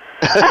 honey.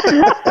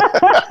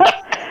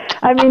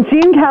 I mean,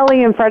 Gene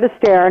Kelly and Fred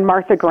Astaire and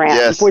Martha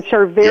Graham, which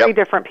are very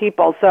different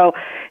people. So,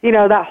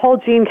 that whole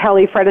Gene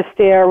Kelly, Fred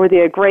Astaire with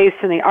the grace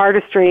and the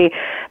artistry.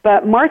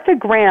 But Martha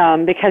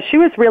Graham, because she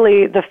was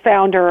really the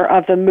founder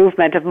of the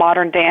movement of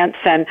modern dance,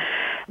 and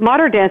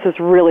modern dance is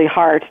really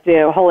hard to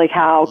do, holy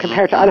cow,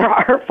 compared to other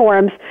art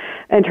forms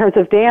in terms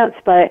of dance.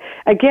 But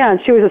again,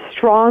 she was a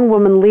strong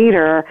woman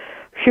leader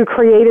who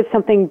created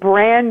something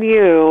brand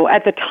new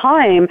at the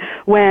time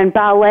when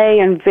ballet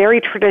and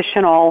very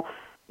traditional,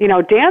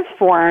 dance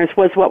forms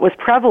was what was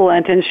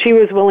prevalent, and she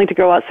was willing to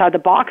go outside the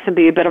box and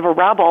be a bit of a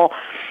rebel.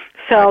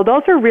 So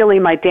those are really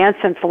my dance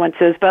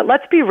influences. But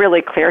let's be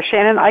really clear,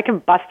 Shannon, I can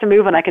bust a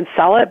move and I can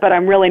sell it, but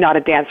I'm really not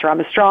a dancer. I'm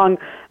a strong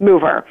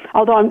mover,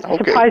 although I'm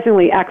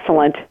surprisingly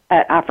excellent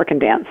at African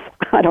dance.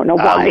 I don't know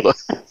why.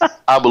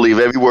 I believe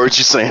every word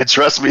you're saying.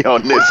 Trust me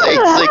on this.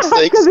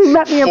 866. Because you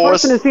met me in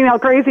person and seen how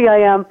crazy I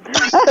am.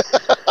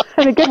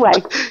 In a good way.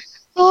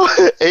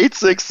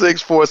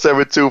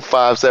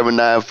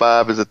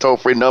 866-472-5795 is a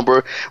toll-free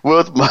number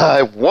with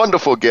my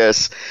wonderful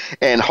guest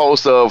and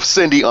host of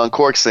Cindy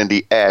Uncorked,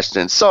 Cindy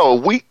Ashton. So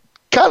we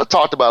kind of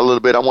talked about it a little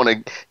bit. I want to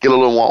get a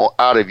little more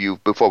out of you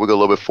before we go a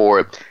little bit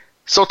forward.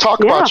 So talk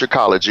about your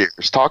college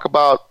years. Talk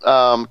about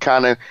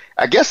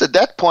I guess at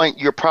that point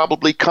you're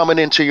probably coming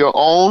into your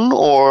own,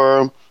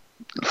 or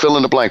fill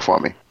in the blank for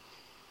me.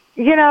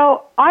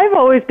 I've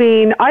always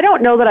been, I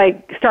don't know that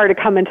I started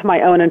to come into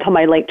my own until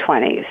my late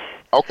 20s.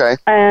 Okay.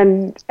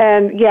 And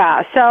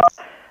so,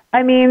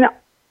 I mean,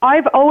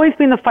 I've always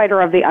been the fighter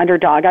of the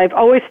underdog. I've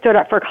always stood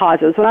up for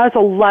causes. When I was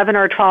 11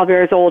 or 12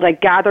 years old, I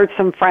gathered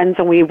some friends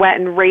and we went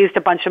and raised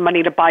a bunch of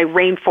money to buy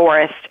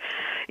rainforest.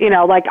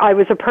 I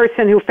was a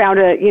person who found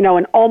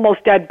an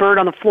almost dead bird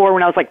on the floor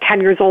when I was 10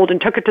 years old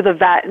and took it to the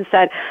vet and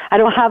said, I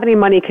don't have any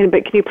money, can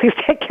you please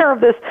take care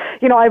of this?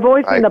 I've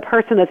always been the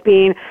person that's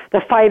being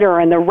the fighter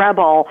and the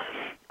rebel.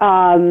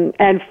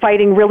 And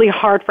fighting really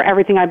hard for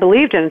everything I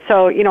believed in.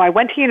 So, I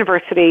went to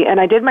university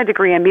and I did my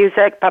degree in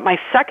music, but my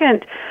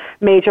second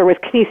major was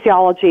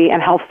kinesiology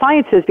and health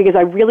sciences because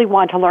I really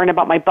wanted to learn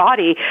about my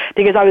body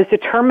because I was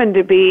determined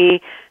to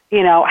be,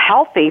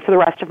 healthy for the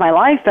rest of my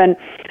life. And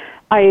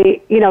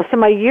so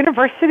my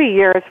university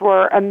years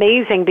were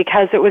amazing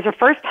because it was the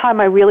first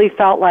time I really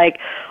felt like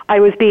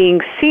I was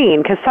being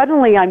seen, because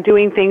suddenly I'm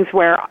doing things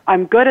where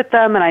I'm good at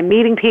them and I'm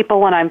meeting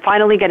people and I'm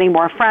finally getting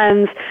more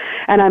friends,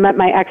 and I met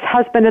my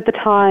ex-husband at the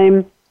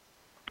time.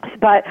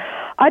 But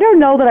I don't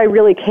know that I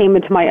really came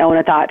into my own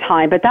at that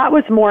time, but that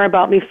was more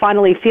about me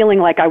finally feeling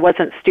like I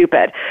wasn't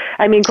stupid.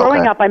 I mean,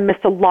 growing up, I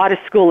missed a lot of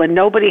school and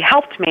nobody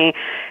helped me.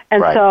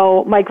 And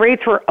so my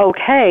grades were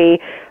okay,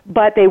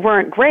 but they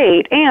weren't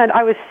great. And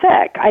I was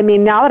sick. I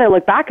mean, now that I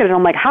look back at it,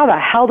 I'm like, how the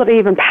hell did I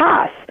even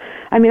pass?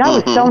 I mean, I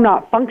was so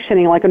not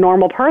functioning like a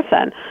normal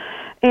person.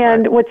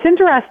 And what's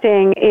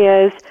interesting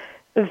is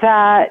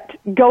that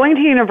going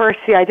to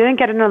university, I didn't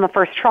get in on the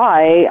first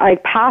try. I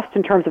passed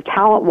in terms of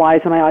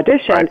talent-wise when I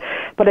auditioned,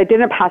 but I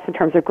didn't pass in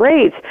terms of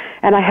grades.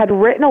 And I had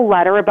written a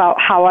letter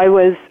about how I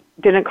was,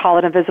 didn't call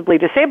it invisibly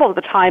disabled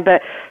at the time,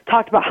 but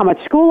talked about how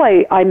much school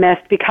I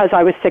missed because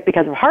I was sick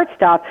because of heart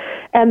stuff.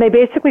 And they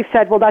basically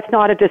said, well, that's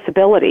not a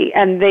disability.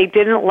 And they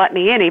didn't let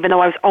me in, even though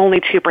I was only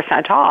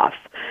 2% off.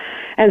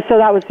 And so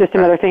that was just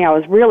another thing I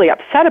was really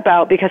upset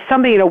about, because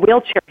somebody in a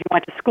wheelchair who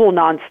went to school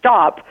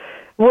nonstop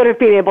would have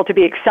been able to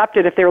be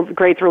accepted if their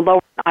grades were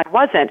lower than I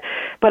wasn't.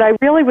 But I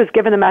really was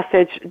given the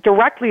message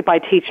directly by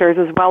teachers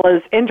as well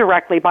as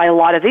indirectly by a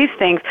lot of these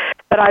things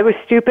that I was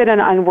stupid and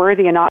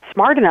unworthy and not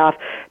smart enough.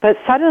 But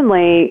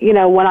suddenly, you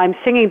know, when I'm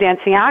singing,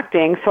 dancing,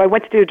 acting, so I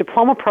went to do a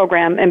diploma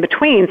program in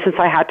between since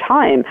I had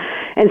time,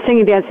 and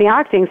singing, dancing,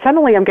 acting,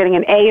 suddenly I'm getting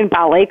an A in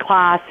ballet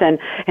class and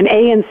an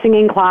A in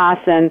singing class,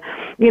 and,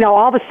 you know,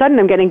 all of a sudden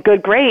I'm getting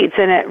good grades,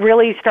 and it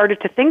really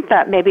started to think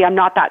that maybe I'm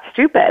not that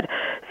stupid.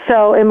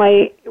 So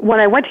when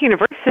I went to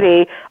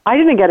university, I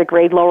didn't get a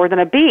grade lower than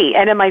a B.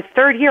 And in my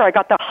third year, I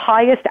got the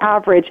highest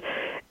average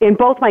in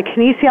both my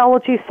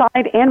kinesiology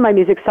side and my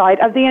music side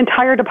of the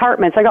entire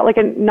departments. I got like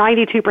a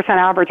 92%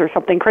 average or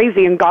something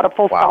crazy and got a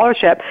full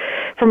scholarship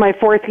for my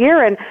fourth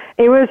year. And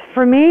it was,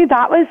 for me,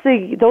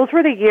 those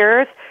were the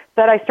years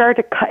that I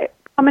started to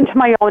come into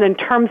my own in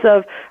terms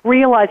of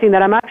realizing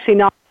that I'm actually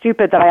not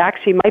stupid, that I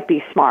actually might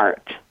be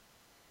smart.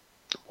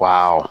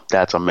 Wow,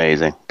 that's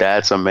amazing.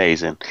 That's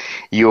amazing.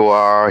 You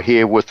are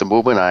here with The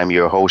Movement. I'm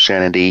your host,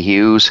 Shannon D.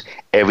 Hughes,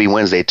 every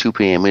Wednesday, 2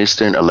 p.m.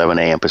 Eastern, 11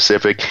 a.m.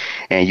 Pacific,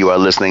 and you are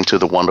listening to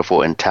the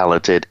wonderful and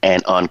talented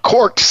and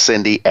uncorked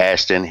Cindy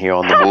Ashton here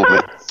on The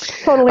Movement.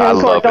 Totally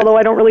uncorked, although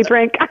I don't really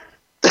drink.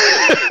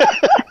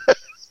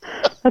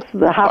 That's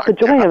half the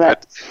joy of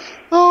it.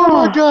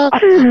 Oh, my God.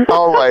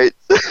 All right.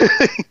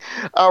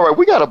 All right,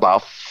 we got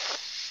about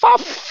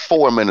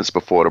 4 minutes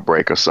before the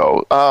break or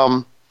so.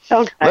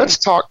 Okay.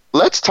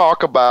 Let's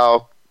talk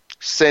about,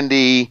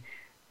 Cindy,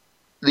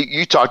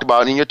 you talked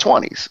about in your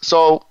 20s.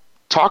 So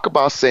talk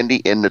about Cindy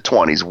in the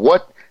 20s.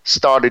 What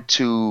started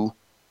to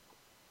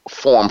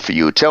form for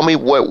you? Tell me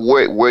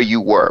where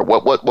you were.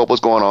 What was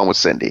going on with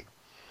Cindy?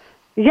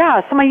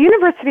 Yeah, so my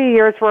university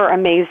years were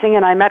amazing,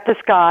 and I met this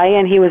guy,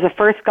 and he was the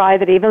first guy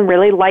that even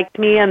really liked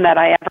me and that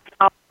I ever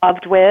felt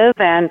loved with,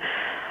 and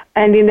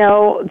you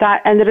know,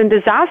 that ended in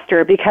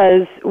disaster,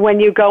 because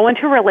when you go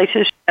into a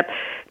relationship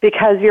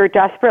because you're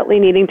desperately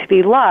needing to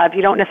be loved,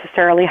 you don't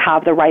necessarily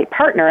have the right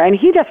partner. And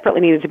he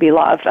desperately needed to be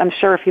loved. I'm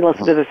sure if he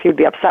listened to this, he would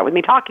be upset with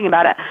me talking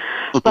about it.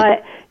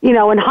 But, you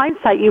know, in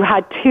hindsight, you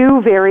had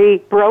two very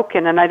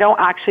broken, and I don't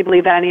actually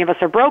believe that any of us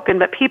are broken,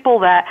 but people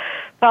that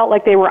felt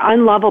like they were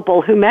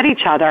unlovable who met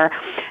each other.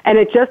 And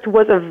it just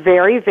was a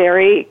very,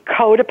 very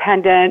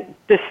codependent,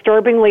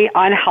 disturbingly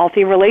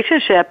unhealthy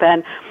relationship.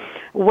 And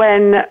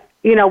when,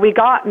 you know, we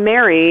got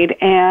married,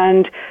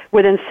 and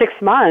within 6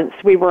 months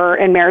we were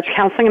in marriage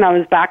counseling, and I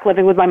was back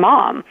living with my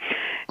mom.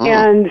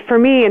 And for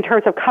me, in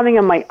terms of coming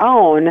on my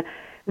own,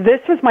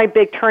 this was my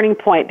big turning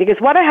point,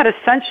 because what I had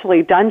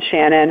essentially done,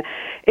 Shannon,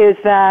 is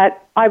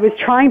that I was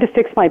trying to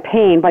fix my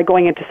pain by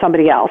going into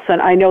somebody else.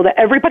 And I know that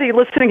everybody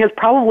listening has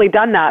probably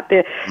done that.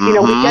 You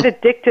know, we get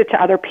addicted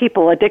to other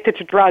people, addicted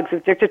to drugs,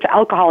 addicted to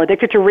alcohol,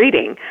 addicted to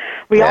reading.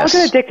 We all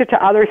get addicted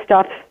to other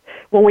stuff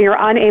when we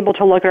are unable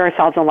to look at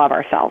ourselves and love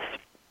ourselves.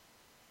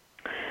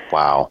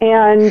 Wow.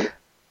 And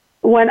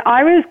when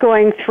I was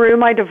going through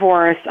my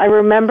divorce, I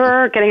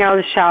remember getting out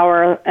of the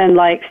shower and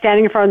like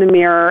standing in front of the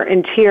mirror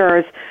in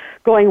tears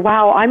going,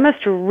 wow, I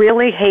must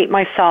really hate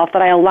myself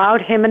that I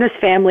allowed him and his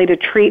family to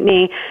treat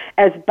me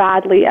as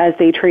badly as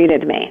they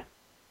treated me.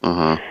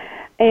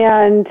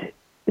 And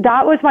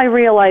that was my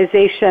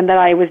realization that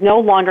I was no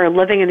longer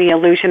living in the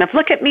illusion of,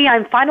 look at me,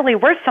 I'm finally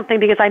worth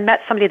something because I met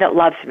somebody that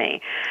loves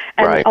me.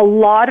 And a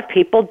lot of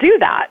people do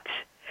that.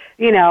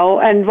 You know,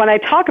 and when I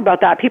talk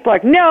about that, people are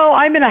like, no,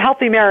 I'm in a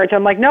healthy marriage.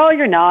 I'm like, no,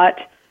 you're not.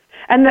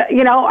 And,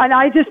 you know, and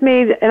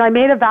I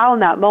made a vow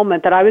in that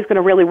moment that I was going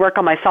to really work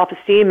on my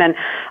self-esteem. And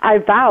I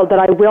vowed that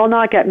I will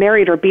not get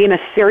married or be in a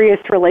serious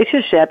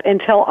relationship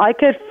until I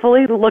could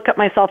fully look at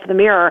myself in the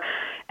mirror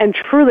and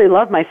truly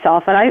love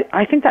myself. And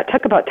I think that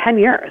took about 10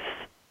 years.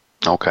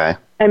 Okay.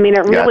 I mean,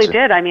 it really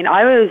did. I mean,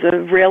 I was a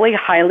really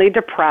highly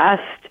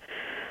depressed,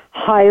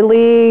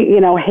 highly, you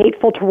know,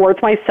 hateful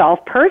towards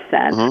myself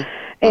person.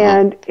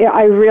 And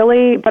I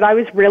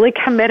was really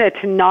committed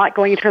to not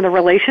going into the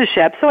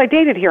relationship. So I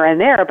dated here and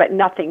there, but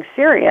nothing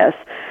serious.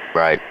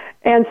 Right.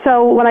 And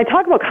so when I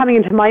talk about coming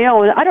into my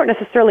own, I don't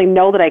necessarily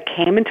know that I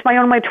came into my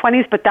own in my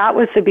 20s, but that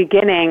was the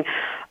beginning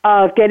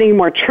of getting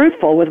more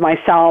truthful with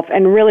myself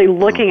and really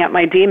looking at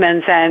my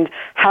demons and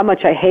how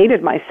much I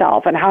hated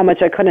myself and how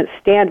much I couldn't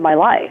stand my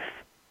life.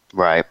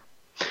 Right.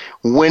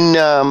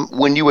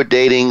 When you were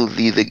dating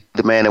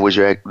the man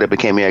that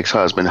became your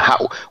ex-husband,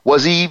 how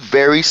was he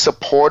very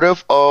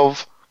supportive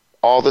of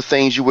all the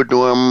things you were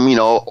doing,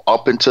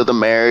 up into the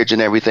marriage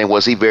and everything?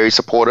 Was he very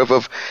supportive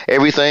of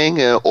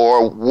everything,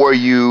 or were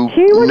you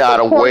not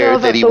aware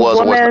that he was?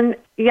 Woman,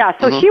 yeah,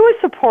 so he was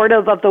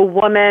supportive of the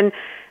woman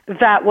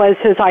that was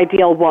his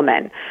ideal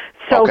woman.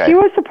 So he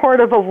was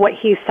supportive of what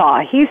he saw.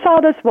 He saw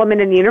this woman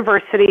in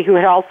university who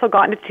had also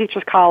gotten to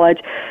teacher's college,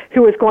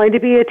 who was going to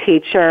be a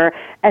teacher,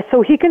 and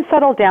so he can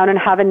settle down and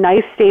have a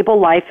nice, stable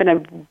life in a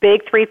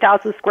big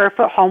 3,000 square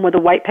foot home with a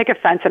white picket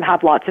fence and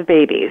have lots of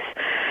babies.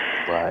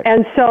 Right.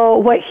 And so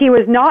what he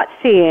was not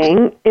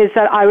seeing is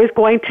that I was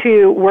going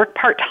to work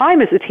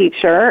part-time as a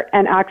teacher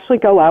and actually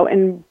go out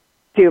and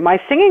do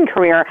my singing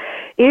career.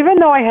 Even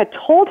though I had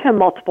told him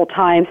multiple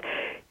times,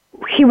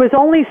 he was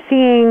only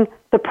seeing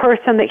the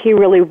person that he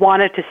really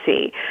wanted to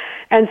see.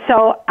 And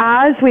so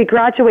as we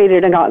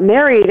graduated and got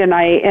married, and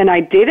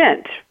I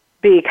didn't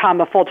become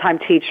a full-time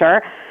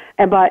teacher,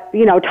 but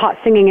taught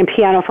singing and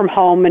piano from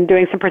home and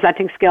doing some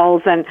presenting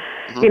skills and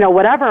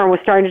whatever, and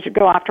was starting to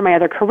go after my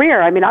other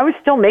career. I mean, I was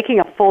still making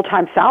a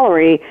full-time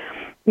salary,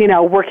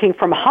 working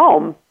from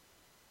home.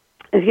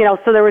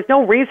 So there was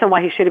no reason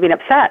why he should have been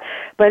upset.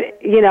 But,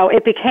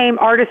 it became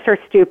artists are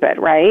stupid,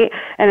 right?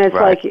 And it's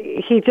like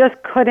he just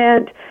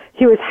couldn't.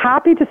 He was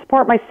happy to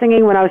support my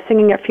singing when I was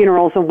singing at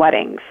funerals and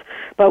weddings.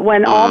 But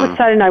when all of a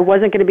sudden I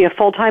wasn't going to be a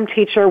full-time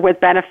teacher with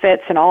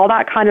benefits and all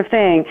that kind of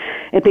thing,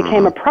 it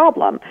became a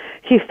problem.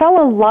 He fell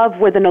in love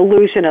with an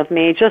illusion of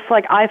me, just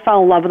like I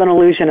fell in love with an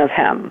illusion of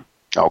him.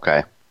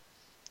 Okay.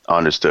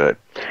 Understood.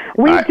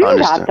 We do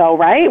that, though,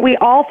 right? We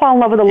all fall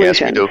in love with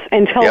illusions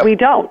until we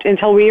don't,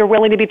 until we are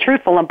willing to be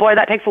truthful. And boy,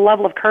 that takes a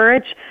level of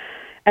courage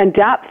and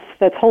depth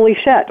that's holy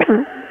shit.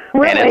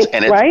 Really,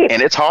 right?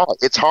 And it's hard.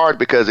 It's hard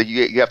because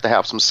you have to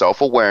have some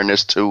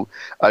self-awareness to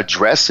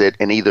address it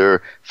and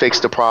either fix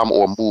the problem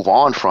or move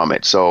on from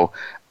it. So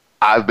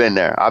I've been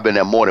there. I've been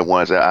there more than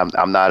once.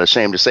 I'm not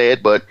ashamed to say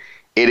it, but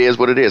it is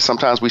what it is.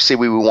 Sometimes we see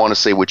what we want to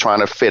say. We're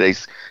trying to fit a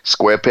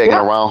square peg in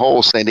a round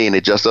hole, Cindy, and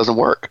it just doesn't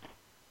work.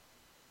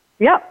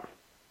 Yep.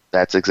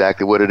 That's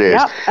exactly what it is.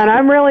 Yep. And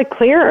I'm really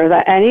clear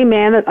that any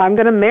man that I'm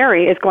going to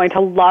marry is going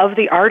to love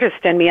the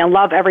artist in me and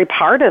love every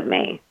part of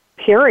me,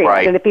 period.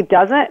 Right. And if he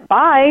doesn't,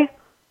 bye.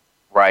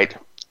 Right.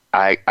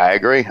 I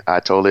agree. I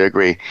totally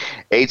agree.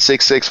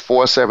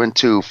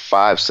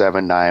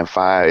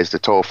 866-472-5795 is the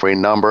toll-free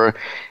number.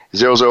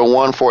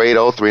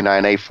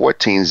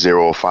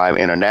 001-480-398-1405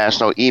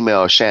 international.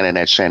 Email Shannon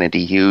at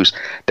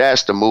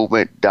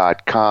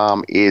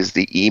shannondhughes-themovement.com is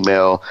the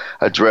email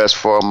address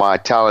for my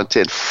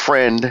talented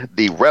friend,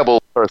 the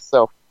rebel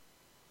herself.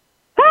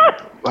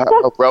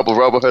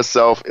 rebel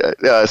herself,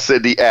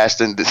 Cindy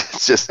Ashton.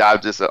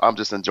 I'm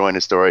just enjoying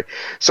the story.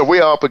 So we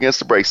are up against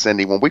the break,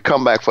 Cindy. When we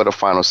come back for the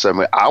final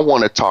segment, I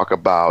want to talk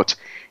about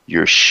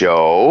your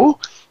show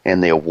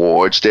and the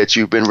awards that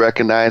you've been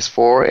recognized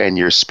for, and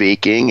your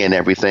speaking and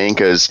everything,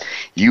 because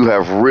you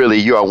are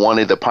one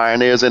of the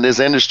pioneers in this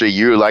industry.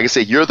 You're, like I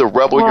said, you're the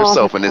rebel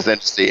yourself in this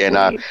industry, and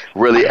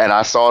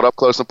I saw it up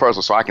close and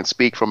personal, so I can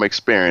speak from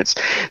experience.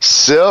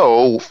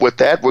 So with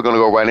that, we're going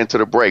to go right into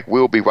the break.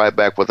 We'll be right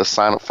back with the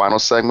final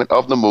segment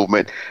of The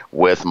Movement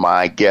with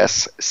my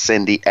guest,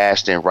 Cindy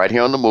Ashton, right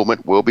here on The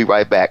Movement. We'll be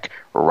right back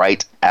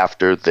right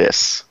after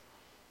this.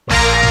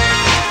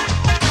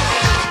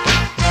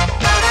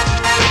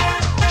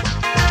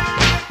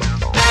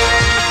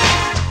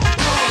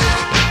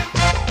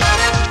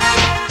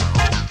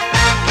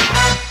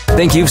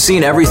 Think you've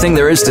seen everything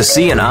there is to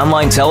see in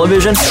online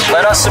television?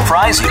 Let us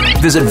surprise you.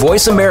 Visit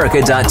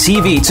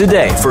voiceamerica.tv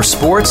today for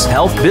sports,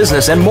 health,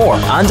 business, and more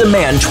on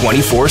demand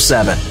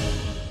 24/7.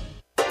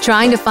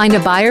 Trying to find a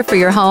buyer for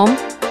your home?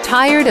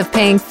 Tired of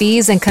paying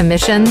fees and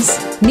commissions?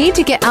 Need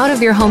to get out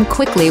of your home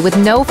quickly with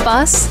no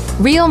fuss?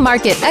 Real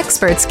Market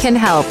Experts can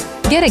help.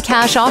 Get a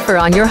cash offer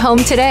on your home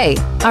today.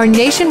 Our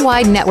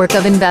nationwide network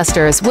of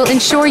investors will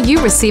ensure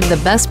you receive the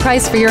best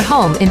price for your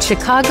home in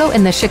Chicago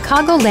and the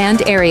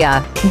Chicagoland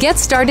area. Get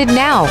started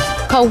now.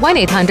 Call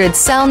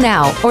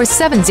 1-800-SELL-NOW or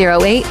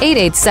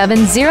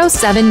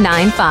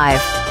 708-887-0795.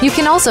 You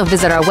can also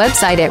visit our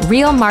website at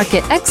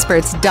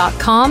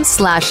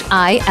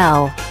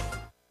realmarketexperts.com/IL.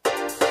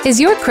 Is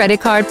your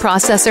credit card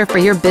processor for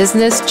your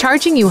business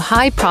charging you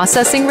high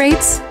processing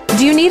rates?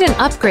 Do you need an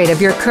upgrade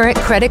of your current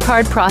credit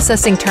card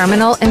processing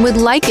terminal and would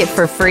like it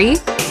for free?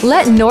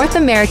 Let North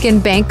American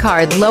Bank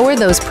Card lower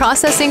those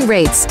processing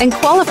rates and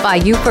qualify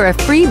you for a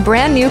free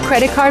brand new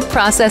credit card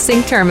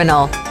processing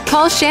terminal.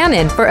 Call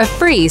Shannon for a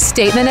free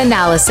statement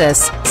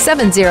analysis,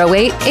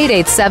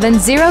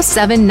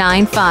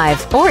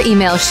 708-887-0795, or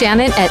email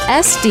Shannon at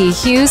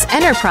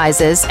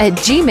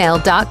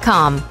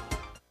sdhughesenterprises@gmail.com.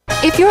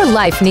 If your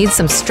life needs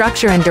some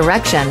structure and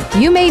direction,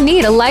 you may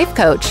need a life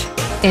coach.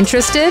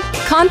 Interested?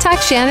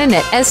 Contact Shannon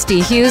at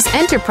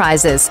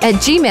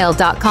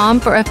sdhughesenterprises@gmail.com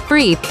for a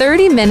free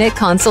 30-minute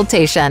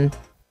consultation.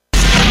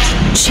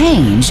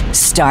 Change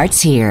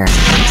starts here.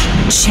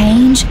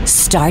 Change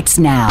starts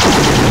now.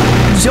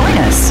 Join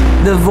us,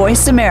 the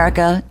Voice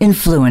America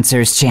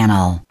Influencers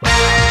Channel.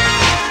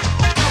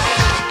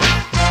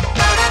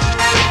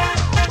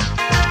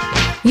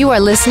 You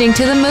are listening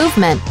to The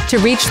Movement. To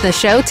reach the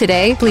show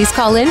today, please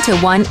call in to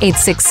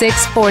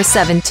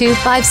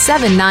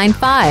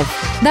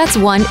 1-866-472-5795. That's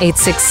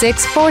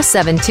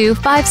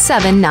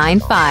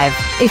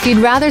 1-866-472-5795. If you'd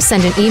rather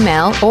send an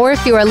email, or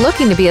if you are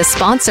looking to be a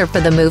sponsor for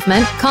The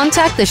Movement,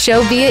 contact the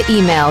show via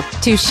email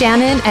to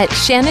Shannon at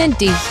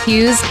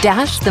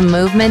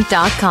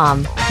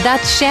shannondhughes-themovement.com.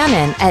 That's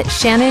Shannon at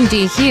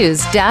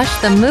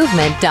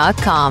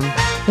shannondhughes-themovement.com.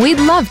 We'd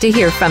love to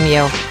hear from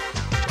you.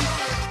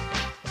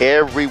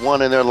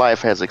 Everyone in their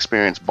life has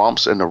experienced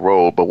bumps in the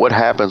road, but what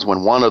happens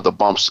when one of the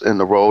bumps in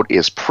the road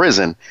is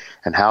prison,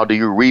 and how do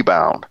you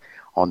rebound?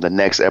 On the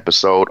next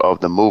episode of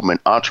The Movement,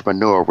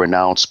 entrepreneur,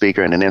 renowned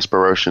speaker, and an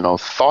inspirational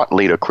thought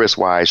leader, Chris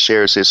Wise,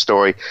 shares his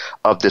story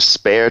of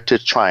despair to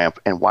triumph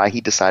and why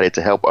he decided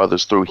to help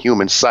others through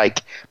human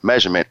psych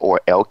measurement, or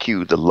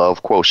LQ, the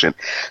love quotient.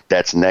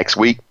 That's next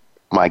week.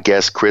 My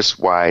guest, Chris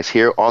Wise,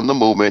 here on The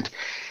Movement.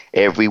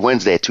 Every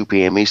Wednesday at 2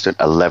 p.m. Eastern,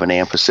 11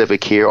 a.m.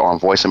 Pacific, here on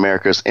Voice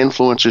America's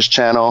Influencers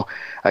channel.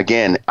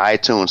 Again,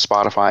 iTunes,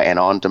 Spotify, and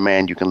on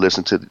demand. You can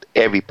listen to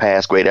every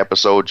past great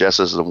episode, just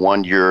as the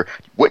one you're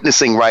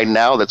witnessing right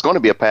now. That's going to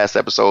be a past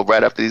episode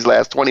right after these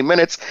last 20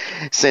 minutes.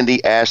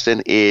 Cindy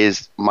Ashton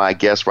is my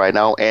guest right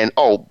now. And,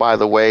 oh, by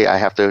the way, I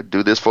have to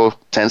do this for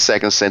 10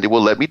 seconds. Cindy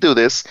will let me do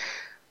this.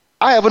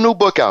 I have a new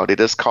book out. It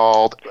is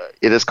called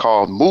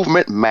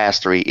Movement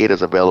Mastery. It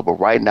is available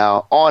right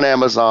now on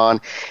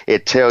Amazon.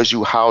 It tells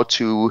you how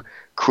to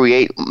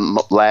create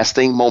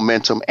lasting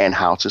momentum and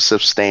how to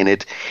sustain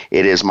it.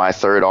 It is my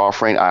third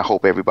offering. I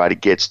hope everybody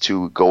gets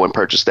to go and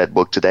purchase that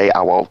book today.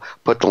 I will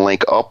put the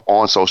link up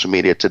on social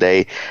media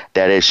today.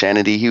 That is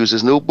Shannon D.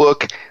 Hughes' new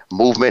book,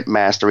 Movement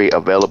Mastery,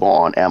 available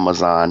on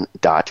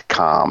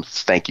Amazon.com.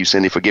 Thank you,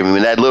 Cindy, for giving me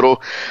that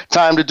little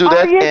time to do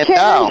that. Are you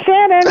kidding,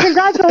 Shannon?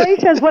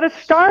 Congratulations. What a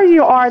star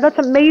you are. That's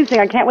amazing.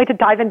 I can't wait to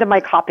dive into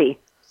my copy.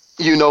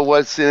 You know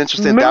what's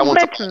interesting?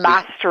 Movement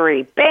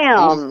Mastery.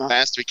 Bam. Movement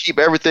Mastery. Keep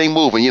everything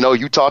moving. You know,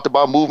 you talked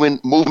about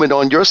movement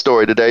on your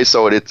story today,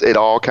 so it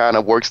all kind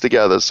of works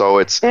together. So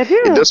it's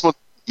this one.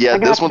 Yeah, this one's about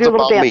me. I'm gonna have to do a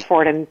little dance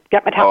for it and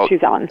get my top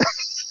shoes on.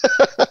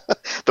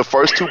 The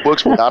first two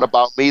books were not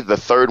about me. The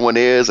third one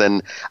is,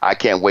 and I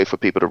can't wait for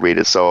people to read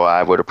it. So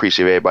I would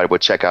appreciate if everybody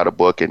would check out a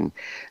book and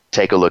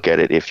take a look at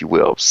it, if you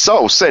will.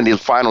 So, Cindy, the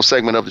final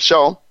segment of the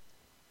show.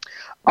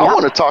 I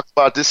want to talk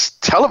about this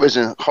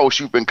television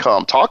host you've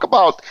become. Talk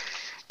about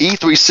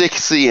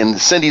E360 and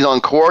Cindy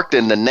Uncorked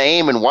and the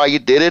name and why you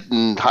did it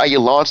and how you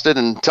launched it,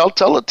 and tell us,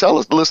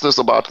 the listeners,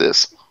 about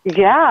this.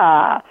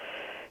 Yeah.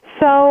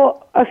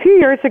 So a few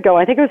years ago,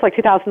 I think it was like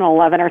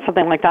 2011 or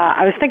something like that,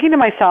 I was thinking to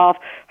myself,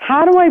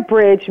 how do I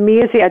bridge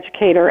me as the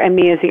educator and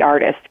me as the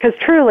artist? Because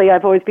truly,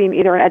 I've always been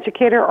either an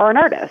educator or an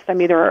artist.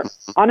 I'm either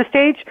on a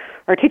stage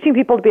or teaching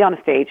people to be on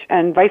a stage,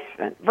 and vice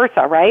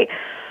versa, right?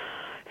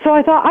 So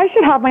I thought I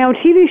should have my own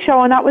TV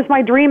show, and that was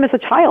my dream as a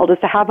child, is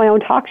to have my own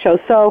talk show.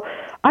 So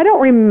I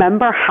don't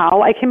remember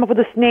how I came up with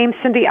this name,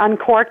 Cindy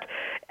Uncorked,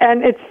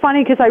 and it's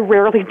funny because I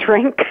rarely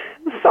drink,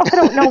 so I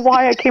don't know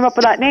why I came up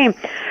with that name.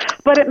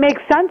 But it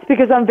makes sense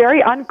because I'm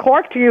very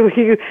uncorked.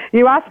 You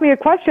ask me a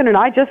question, and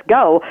I just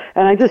go,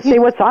 and I just say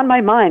what's on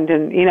my mind,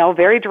 and,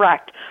 very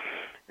direct.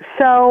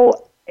 So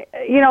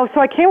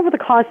I came up with the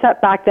concept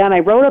back then. I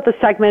wrote out the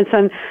segments,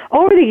 and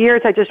over the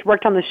years, I just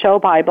worked on the show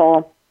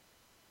Bible.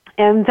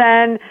 And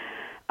then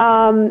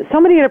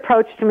somebody had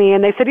approached me,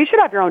 and they said, you should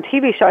have your own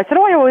TV show. I said,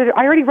 I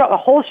already wrote a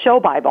whole show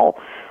Bible.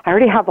 I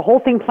already have the whole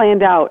thing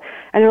planned out.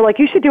 And they're like,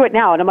 you should do it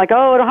now. And I'm like,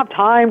 I don't have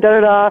time,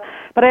 da-da-da.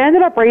 But I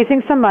ended up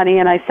raising some money,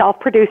 and I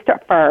self-produced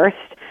it first.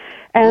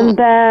 And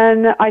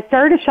then I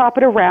started to shop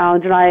it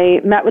around, and I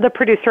met with a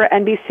producer at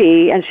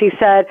NBC, and she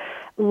said,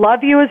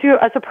 love you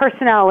as a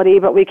personality,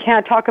 but we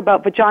can't talk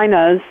about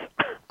vaginas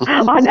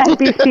on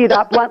NBC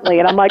that bluntly.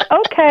 And I'm like,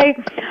 okay.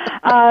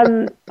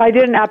 I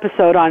did an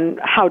episode on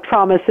how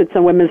trauma sits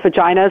in women's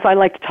vaginas. I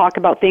like to talk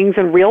about things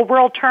in real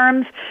world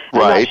terms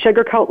and not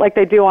sugarcoat like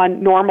they do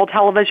on normal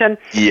television.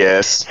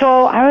 Yes.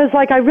 So I was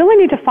like, I really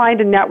need to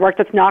find a network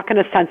that's not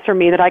going to censor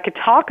me, that I could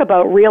talk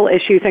about real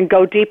issues and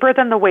go deeper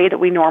than the way that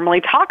we normally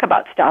talk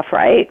about stuff,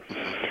 right?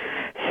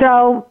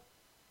 So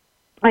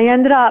I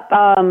ended up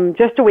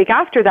just a week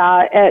after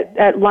that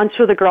at lunch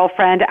with a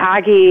girlfriend,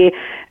 Aggie,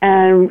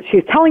 and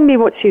she's telling me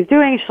what she's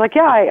doing. She's like,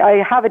 yeah,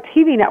 I have a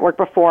TV network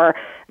before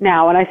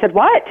now. And I said,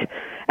 what?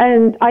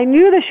 And I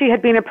knew that she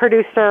had been a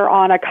producer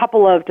on a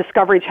couple of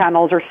Discovery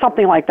channels or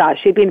something like that.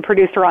 She'd been a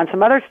producer on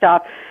some other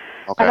stuff.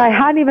 Okay. And I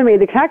hadn't even made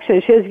the connection.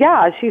 She says,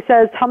 yeah. She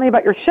says, tell me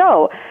about your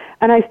show.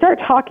 And I start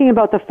talking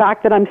about the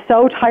fact that I'm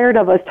so tired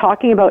of us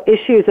talking about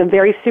issues in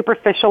very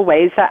superficial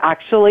ways that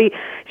actually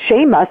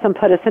shame us and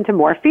put us into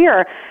more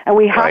fear. And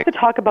we have to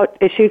talk about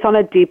issues on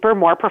a deeper,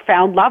 more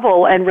profound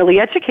level and really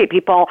educate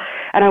people.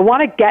 And I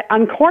want to get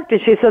uncorked. And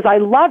she says, I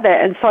love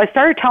it. And so I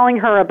started telling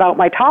her about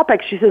my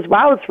topic. She says,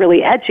 wow, it's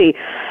really edgy.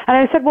 And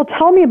I said, well,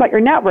 tell me about your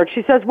network.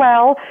 She says,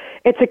 well,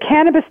 it's a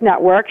cannabis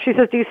network. She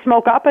says, do you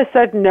smoke up? I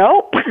said,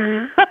 nope.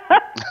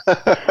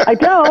 I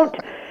don't.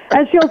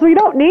 And she goes, well, you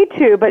don't need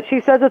to, but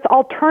she says it's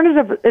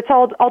alternative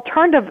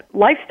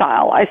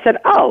lifestyle. I said,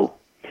 oh.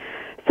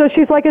 So So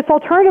she's like, it's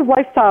alternative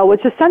lifestyle,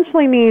 which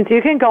essentially means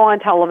you can go on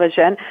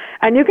television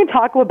and you can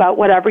talk about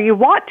whatever you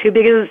want to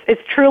because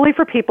it's truly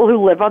for people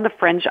who live on the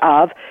fringe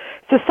of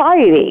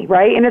society,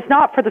 right? And it's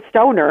not for the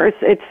stoners.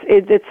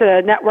 It's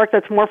a network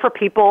that's more for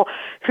people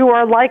who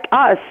are like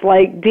us,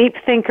 like deep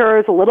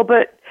thinkers, a little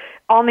bit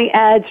on the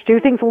edge,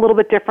 do things a little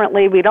bit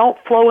differently. We don't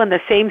flow in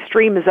the same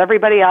stream as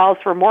everybody else.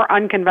 We're more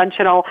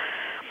unconventional.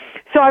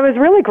 So I was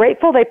really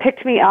grateful they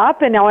picked me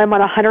up, and now I'm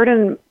on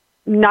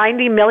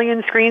 190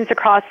 million screens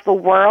across the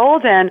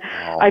world, and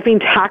I've been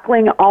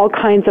tackling all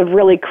kinds of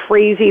really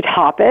crazy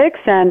topics.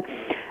 And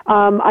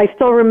I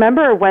still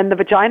remember when the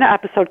vagina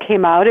episode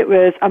came out. It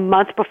was a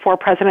month before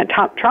President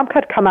Trump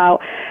had come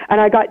out, and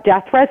I got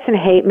death threats and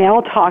hate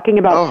mail talking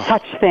about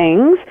such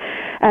things.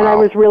 And I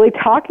was really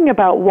talking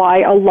about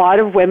why a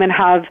lot of women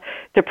have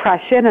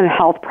depression and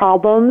health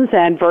problems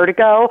and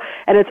vertigo,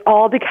 and it's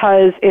all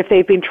because if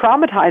they've been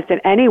traumatized in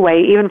any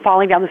way, even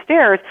falling down the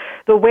stairs,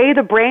 the way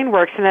the brain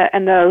works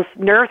and those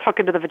nerves hook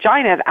into the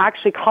vagina, it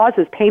actually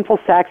causes painful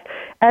sex,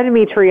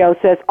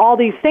 endometriosis, all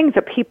these things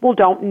that people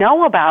don't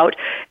know about.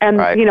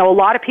 And, you know, a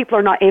lot of people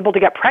are not able to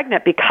get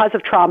pregnant because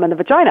of trauma in the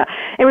vagina.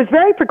 It was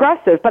very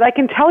progressive, but I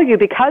can tell you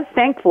because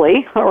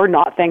thankfully, or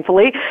not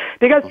thankfully,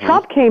 because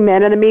Trump came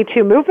in and the Me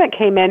Too movement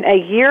came in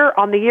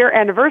on the year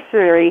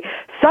anniversary,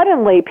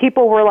 suddenly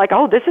people were like,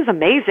 oh, this is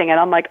amazing. And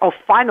I'm like, oh,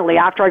 finally,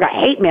 after I got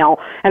hate mail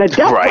and a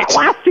death threat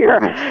last year.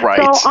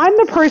 So I'm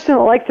the person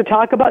that likes to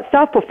talk about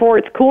stuff before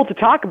it's cool to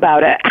talk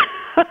about it.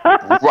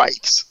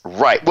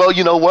 Right. Well,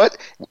 you know what?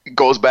 It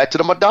goes back to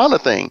the Madonna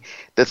thing.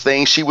 The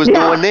thing she was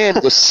doing then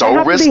was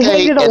so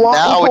risque, and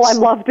now I'm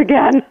loved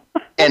again.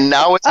 and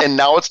now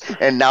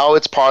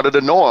it's part of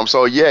the norm.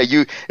 So yeah,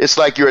 it's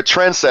like you're a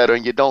trendsetter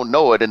and you don't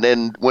know it, and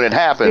then when it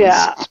happens,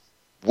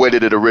 where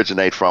did it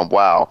originate from?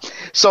 Wow.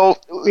 So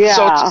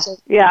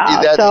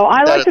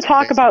I like to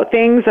talk about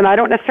things, and I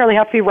don't necessarily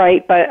have to be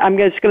right, but I'm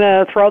just going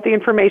to throw out the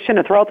information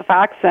and throw out the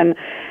facts, and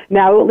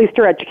now at least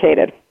you're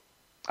educated.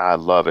 I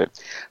love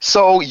it.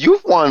 So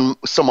you've won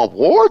some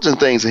awards and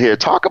things here.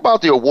 Talk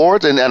about the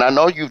awards, and I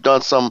know you've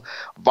done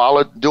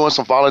doing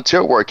some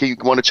volunteer work. You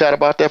want to chat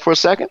about that for a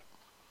second?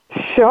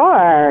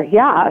 Sure,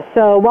 yeah.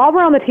 So while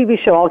we're on the TV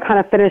show, I'll kind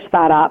of finish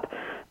that up.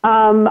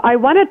 I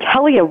won a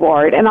Telly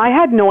Award, and I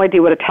had no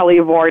idea what a Telly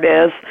Award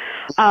is.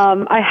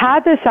 I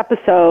had this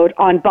episode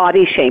on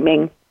body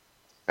shaming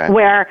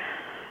where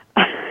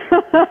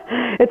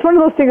it's one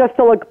of those things I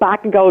still look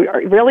back and go,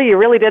 really? You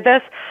really did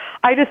this?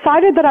 I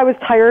decided that I was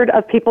tired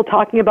of people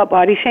talking about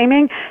body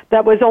shaming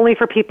that was only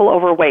for people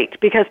overweight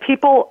because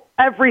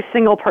every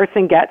single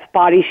person gets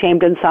body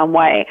shamed in some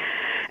way.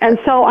 And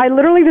so I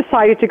literally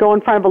decided to go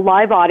in front of a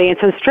live audience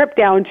and strip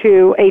down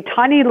to a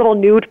tiny little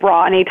nude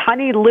bra and a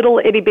tiny little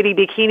itty-bitty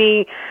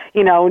bikini,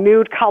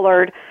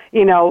 nude-colored,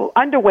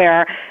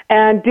 underwear,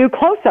 and do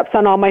close-ups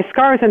on all my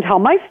scars and tell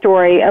my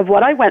story of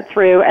what I went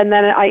through. And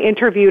then I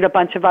interviewed a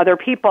bunch of other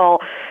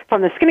people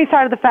from the skinny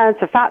side of the fence,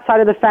 the fat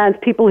side of the fence,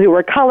 people who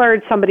were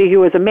colored, somebody who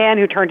was a man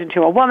who turned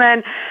into a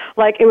woman.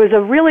 Like, it was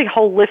a really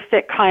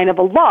holistic kind of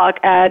a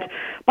look at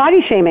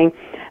body shaming.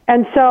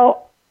 And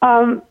so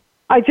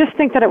I just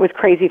think that it was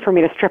crazy for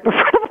me to strip in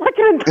front of like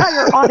an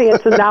entire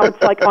audience, and now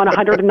it's like on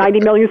 190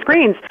 million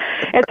screens.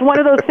 It's one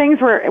of those things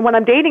where when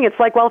I'm dating, it's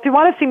like, well, if you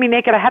want to see me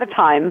naked ahead of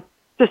time,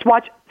 just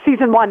watch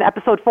season 1,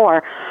 episode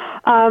 4.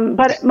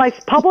 But my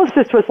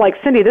publicist was like,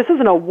 Cindy, this is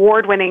an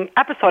award-winning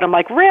episode. I'm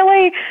like,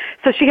 really?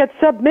 So she had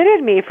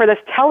submitted me for this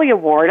Telly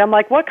Award. I'm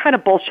like, what kind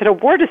of bullshit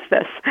award is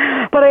this?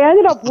 But I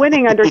ended up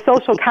winning under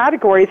social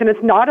categories, and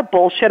it's not a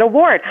bullshit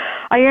award.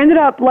 I ended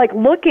up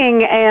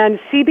looking, and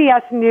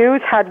CBS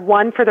News had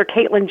won for their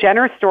Caitlyn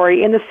Jenner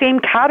story in the same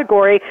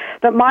category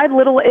that my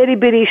little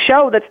itty-bitty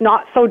show that's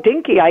not so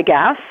dinky, I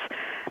guess,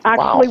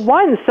 actually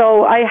won.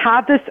 So I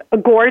have this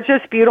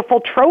gorgeous, beautiful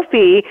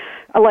trophy.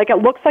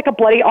 It looks like a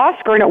bloody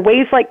Oscar, and it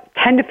weighs like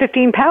 10 to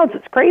 15 pounds.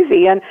 It's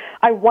crazy. And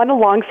I won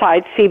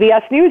alongside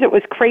CBS News. It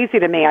was crazy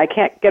to me. I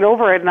can't get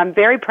over it, and I'm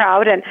very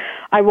proud, and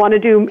I want to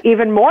do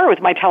even more with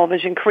my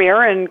television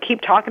career and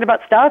keep talking about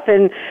stuff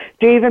and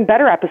do even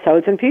better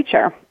episodes in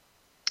future.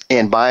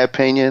 In my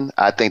opinion,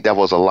 I think that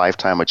was a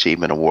Lifetime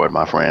Achievement Award,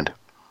 my friend.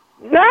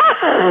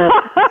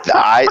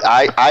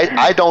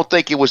 I don't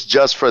think it was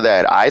just for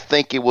that. I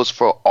think it was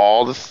for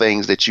all the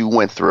things that you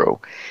went through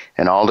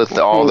and all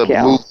the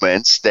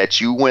movements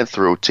that you went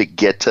through to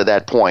get to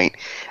that point.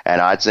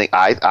 And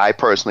I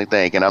personally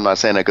think, and I'm not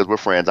saying that because we're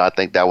friends, I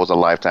think that was a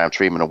Lifetime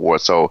Treatment Award.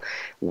 So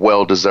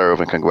well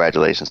deserved, and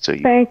congratulations to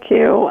you. Thank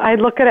you. I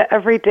look at it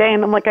every day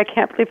and I'm like, I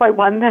can't believe I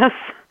won this.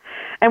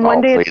 And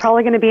one day it's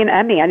probably going to be an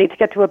Emmy. I need to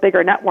get to a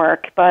bigger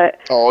network, but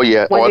one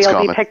day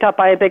I'll be picked up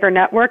by a bigger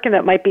network, and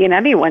it might be an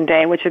Emmy one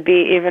day, which would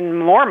be even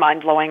more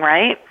mind-blowing,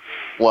 right?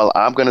 Well,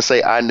 I'm going to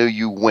say I knew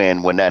you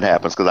win when that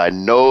happens, because I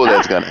know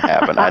that's going to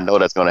happen. I know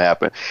that's going to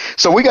happen.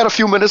 So we got a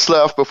few minutes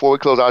left before we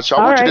close out. So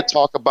I want you to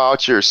talk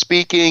about your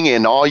speaking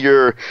and all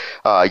your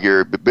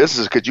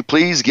businesses. Could you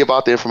please give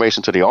out the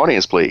information to the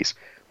audience, please?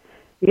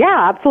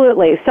 Yeah,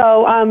 absolutely.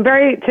 So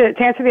to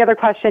answer the other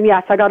question,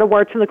 yes, I got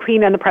awards from the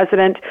Queen and the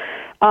President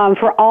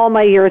for all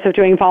my years of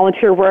doing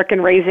volunteer work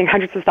and raising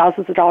hundreds of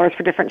thousands of dollars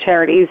for different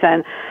charities.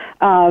 And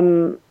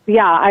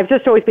I've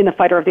just always been the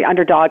fighter of the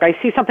underdog. I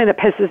see something that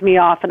pisses me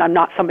off, and I'm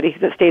not somebody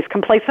that stays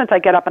complacent. I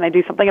get up and I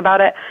do something about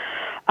it.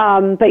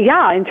 But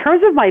yeah, in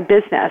terms of my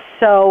business,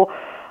 so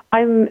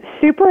I'm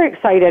super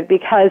excited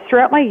because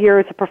throughout my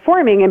years of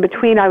performing, in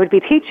between I would be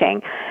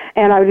teaching,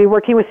 and I would be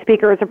working with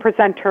speakers and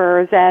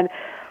presenters. And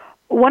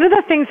one of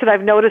the things that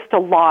I've noticed a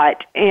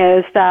lot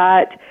is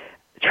that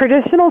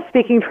traditional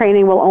speaking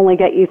training will only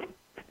get you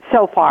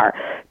so far,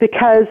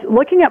 because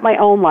looking at my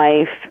own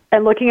life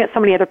and looking at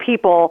so many other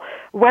people,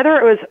 whether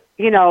it was,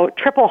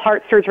 triple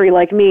heart surgery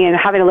like me and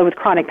having to live with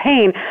chronic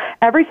pain,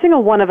 every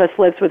single one of us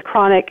lives with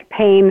chronic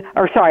pain,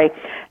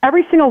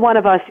 every single one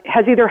of us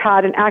has either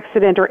had an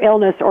accident or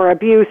illness or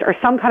abuse or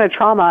some kind of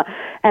trauma,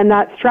 and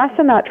that stress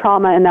and that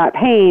trauma and that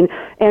pain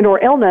and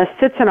or illness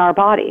sits in our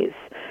bodies.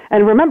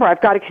 And remember,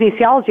 I've got a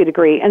kinesiology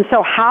degree, and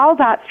so how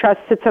that stress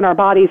sits in our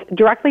bodies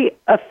directly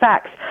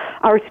affects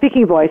our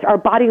speaking voice, our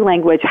body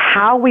language,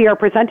 how we are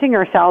presenting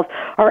ourselves,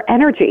 our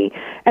energy.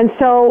 And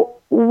so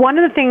one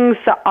of the things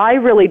that I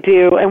really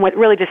do, and what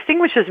really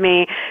distinguishes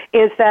me,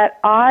 is that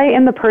I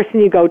am the person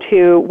you go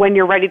to when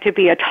you're ready to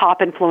be a top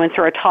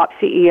influencer, a top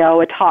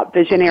CEO, a top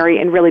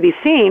visionary, and really be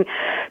seen.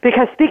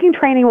 Because speaking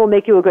training will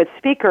make you a good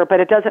speaker, but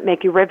it doesn't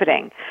make you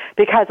riveting.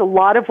 Because a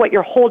lot of what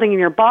you're holding in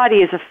your body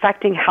is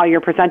affecting how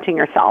you're presenting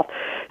yourself.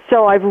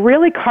 So I've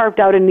really carved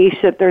out a niche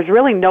that there's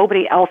really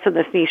nobody else in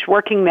this niche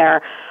working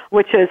there,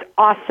 which is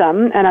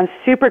awesome, and I'm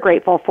super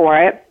grateful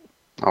for it.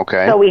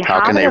 Okay. So we how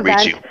have can an they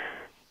event. reach you?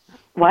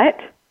 What?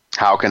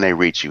 How can they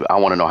reach you? I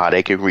want to know how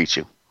they can reach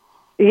you.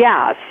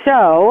 Yeah,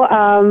 so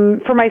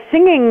for my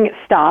singing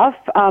stuff,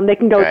 they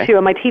can go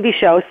to my TV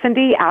show,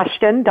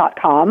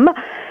 CindyAshton.com.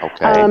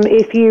 Okay.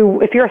 If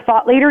you're a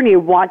thought leader and you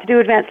want to do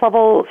advanced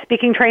level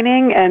speaking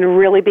training and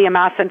really be a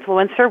mass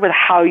influencer with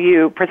how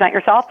you present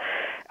yourself,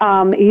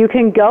 you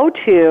can go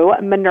to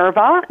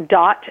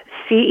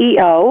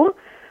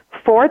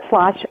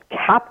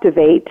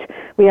minerva.ceo/captivate.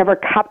 We have our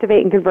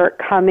Captivate and Convert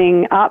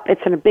coming up.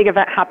 It's in a big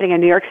event happening in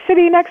New York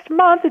City next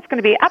month. It's going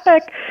to be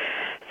epic.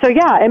 So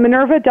yeah, and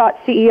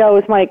minerva.ceo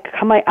is my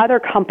other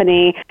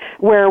company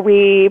where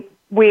we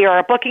are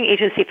a booking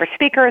agency for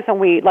speakers, and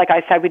we, like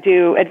I said, we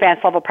do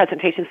advanced level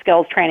presentation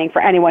skills training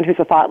for anyone who's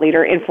a thought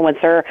leader,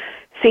 influencer,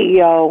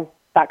 CEO,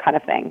 that kind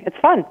of thing. It's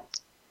fun.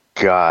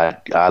 God,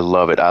 I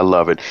love it. I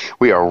love it.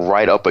 We are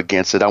right up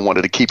against it. I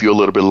wanted to keep you a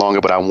little bit longer,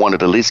 but I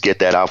wanted to at least get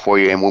that out for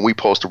you. And when we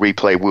post a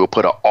replay, we'll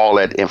put all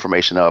that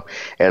information up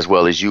as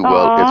well as you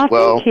will as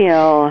well. Thank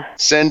you.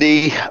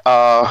 Cindy,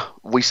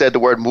 we said the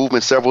word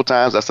movement several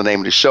times. That's the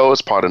name of the show.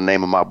 It's part of the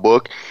name of my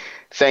book.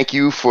 Thank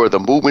you for the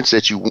movements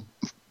that you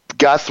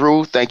got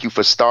through. Thank you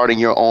for starting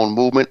your own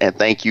movement, and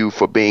thank you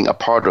for being a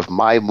part of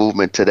my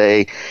movement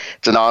today.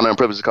 It's an honor and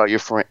privilege to call you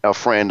a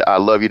friend. I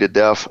love you to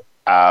death.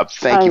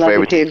 Thank you for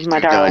everything you've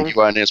done.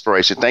 You are an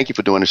inspiration. Thank you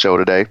for doing the show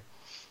today.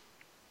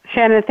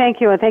 Shannon,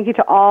 thank you, and thank you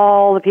to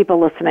all the people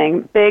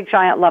listening. Big,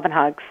 giant love and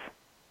hugs.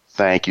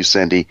 Thank you,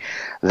 Cindy.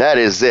 That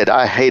is it.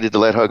 I hated to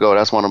let her go.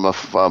 That's one of my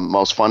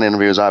most fun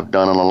interviews I've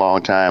done in a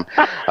long time.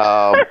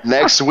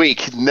 Next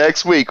week,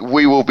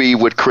 we will be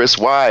with Chris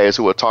Wise,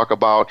 who will talk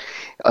about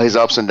his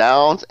ups and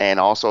downs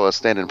and also a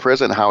stint in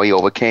prison, how he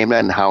overcame that,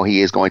 and how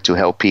he is going to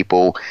help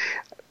people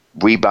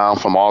rebound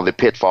from all the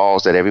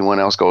pitfalls that everyone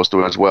else goes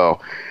through as well.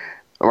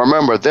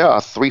 Remember, there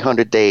are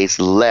 300 days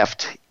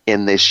left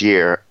in this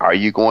year. Are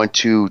you going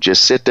to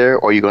just sit there,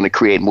 or are you going to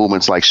create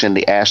movements like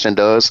Cindy Ashton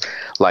does,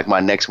 like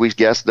my next week's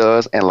guest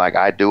does, and like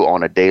I do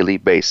on a daily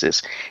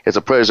basis? It's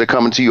a pleasure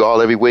coming to you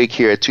all every week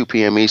here at 2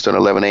 p.m. Eastern,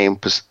 11 a.m.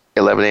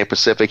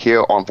 Pacific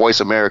here on Voice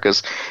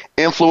America's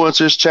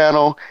Influencers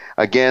channel.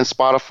 Again,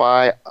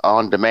 Spotify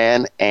on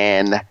demand,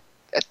 and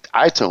at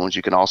iTunes,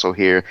 you can also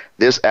hear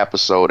this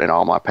episode and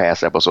all my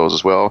past episodes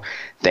as well.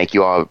 Thank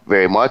you all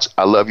very much.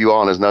 I love you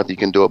all, and there's nothing you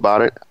can do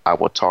about it. I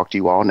will talk to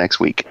you all next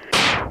week.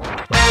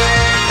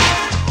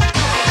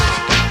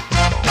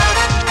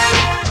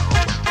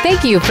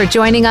 Thank you for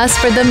joining us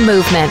for The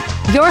Movement.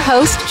 Your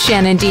host,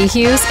 Shannon D.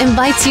 Hughes,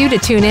 invites you to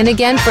tune in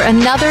again for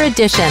another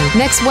edition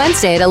next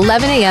Wednesday at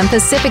 11 a.m.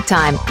 Pacific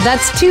Time.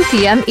 That's 2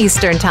 p.m.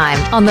 Eastern Time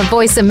on the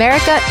Voice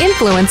America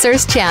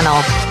Influencers channel.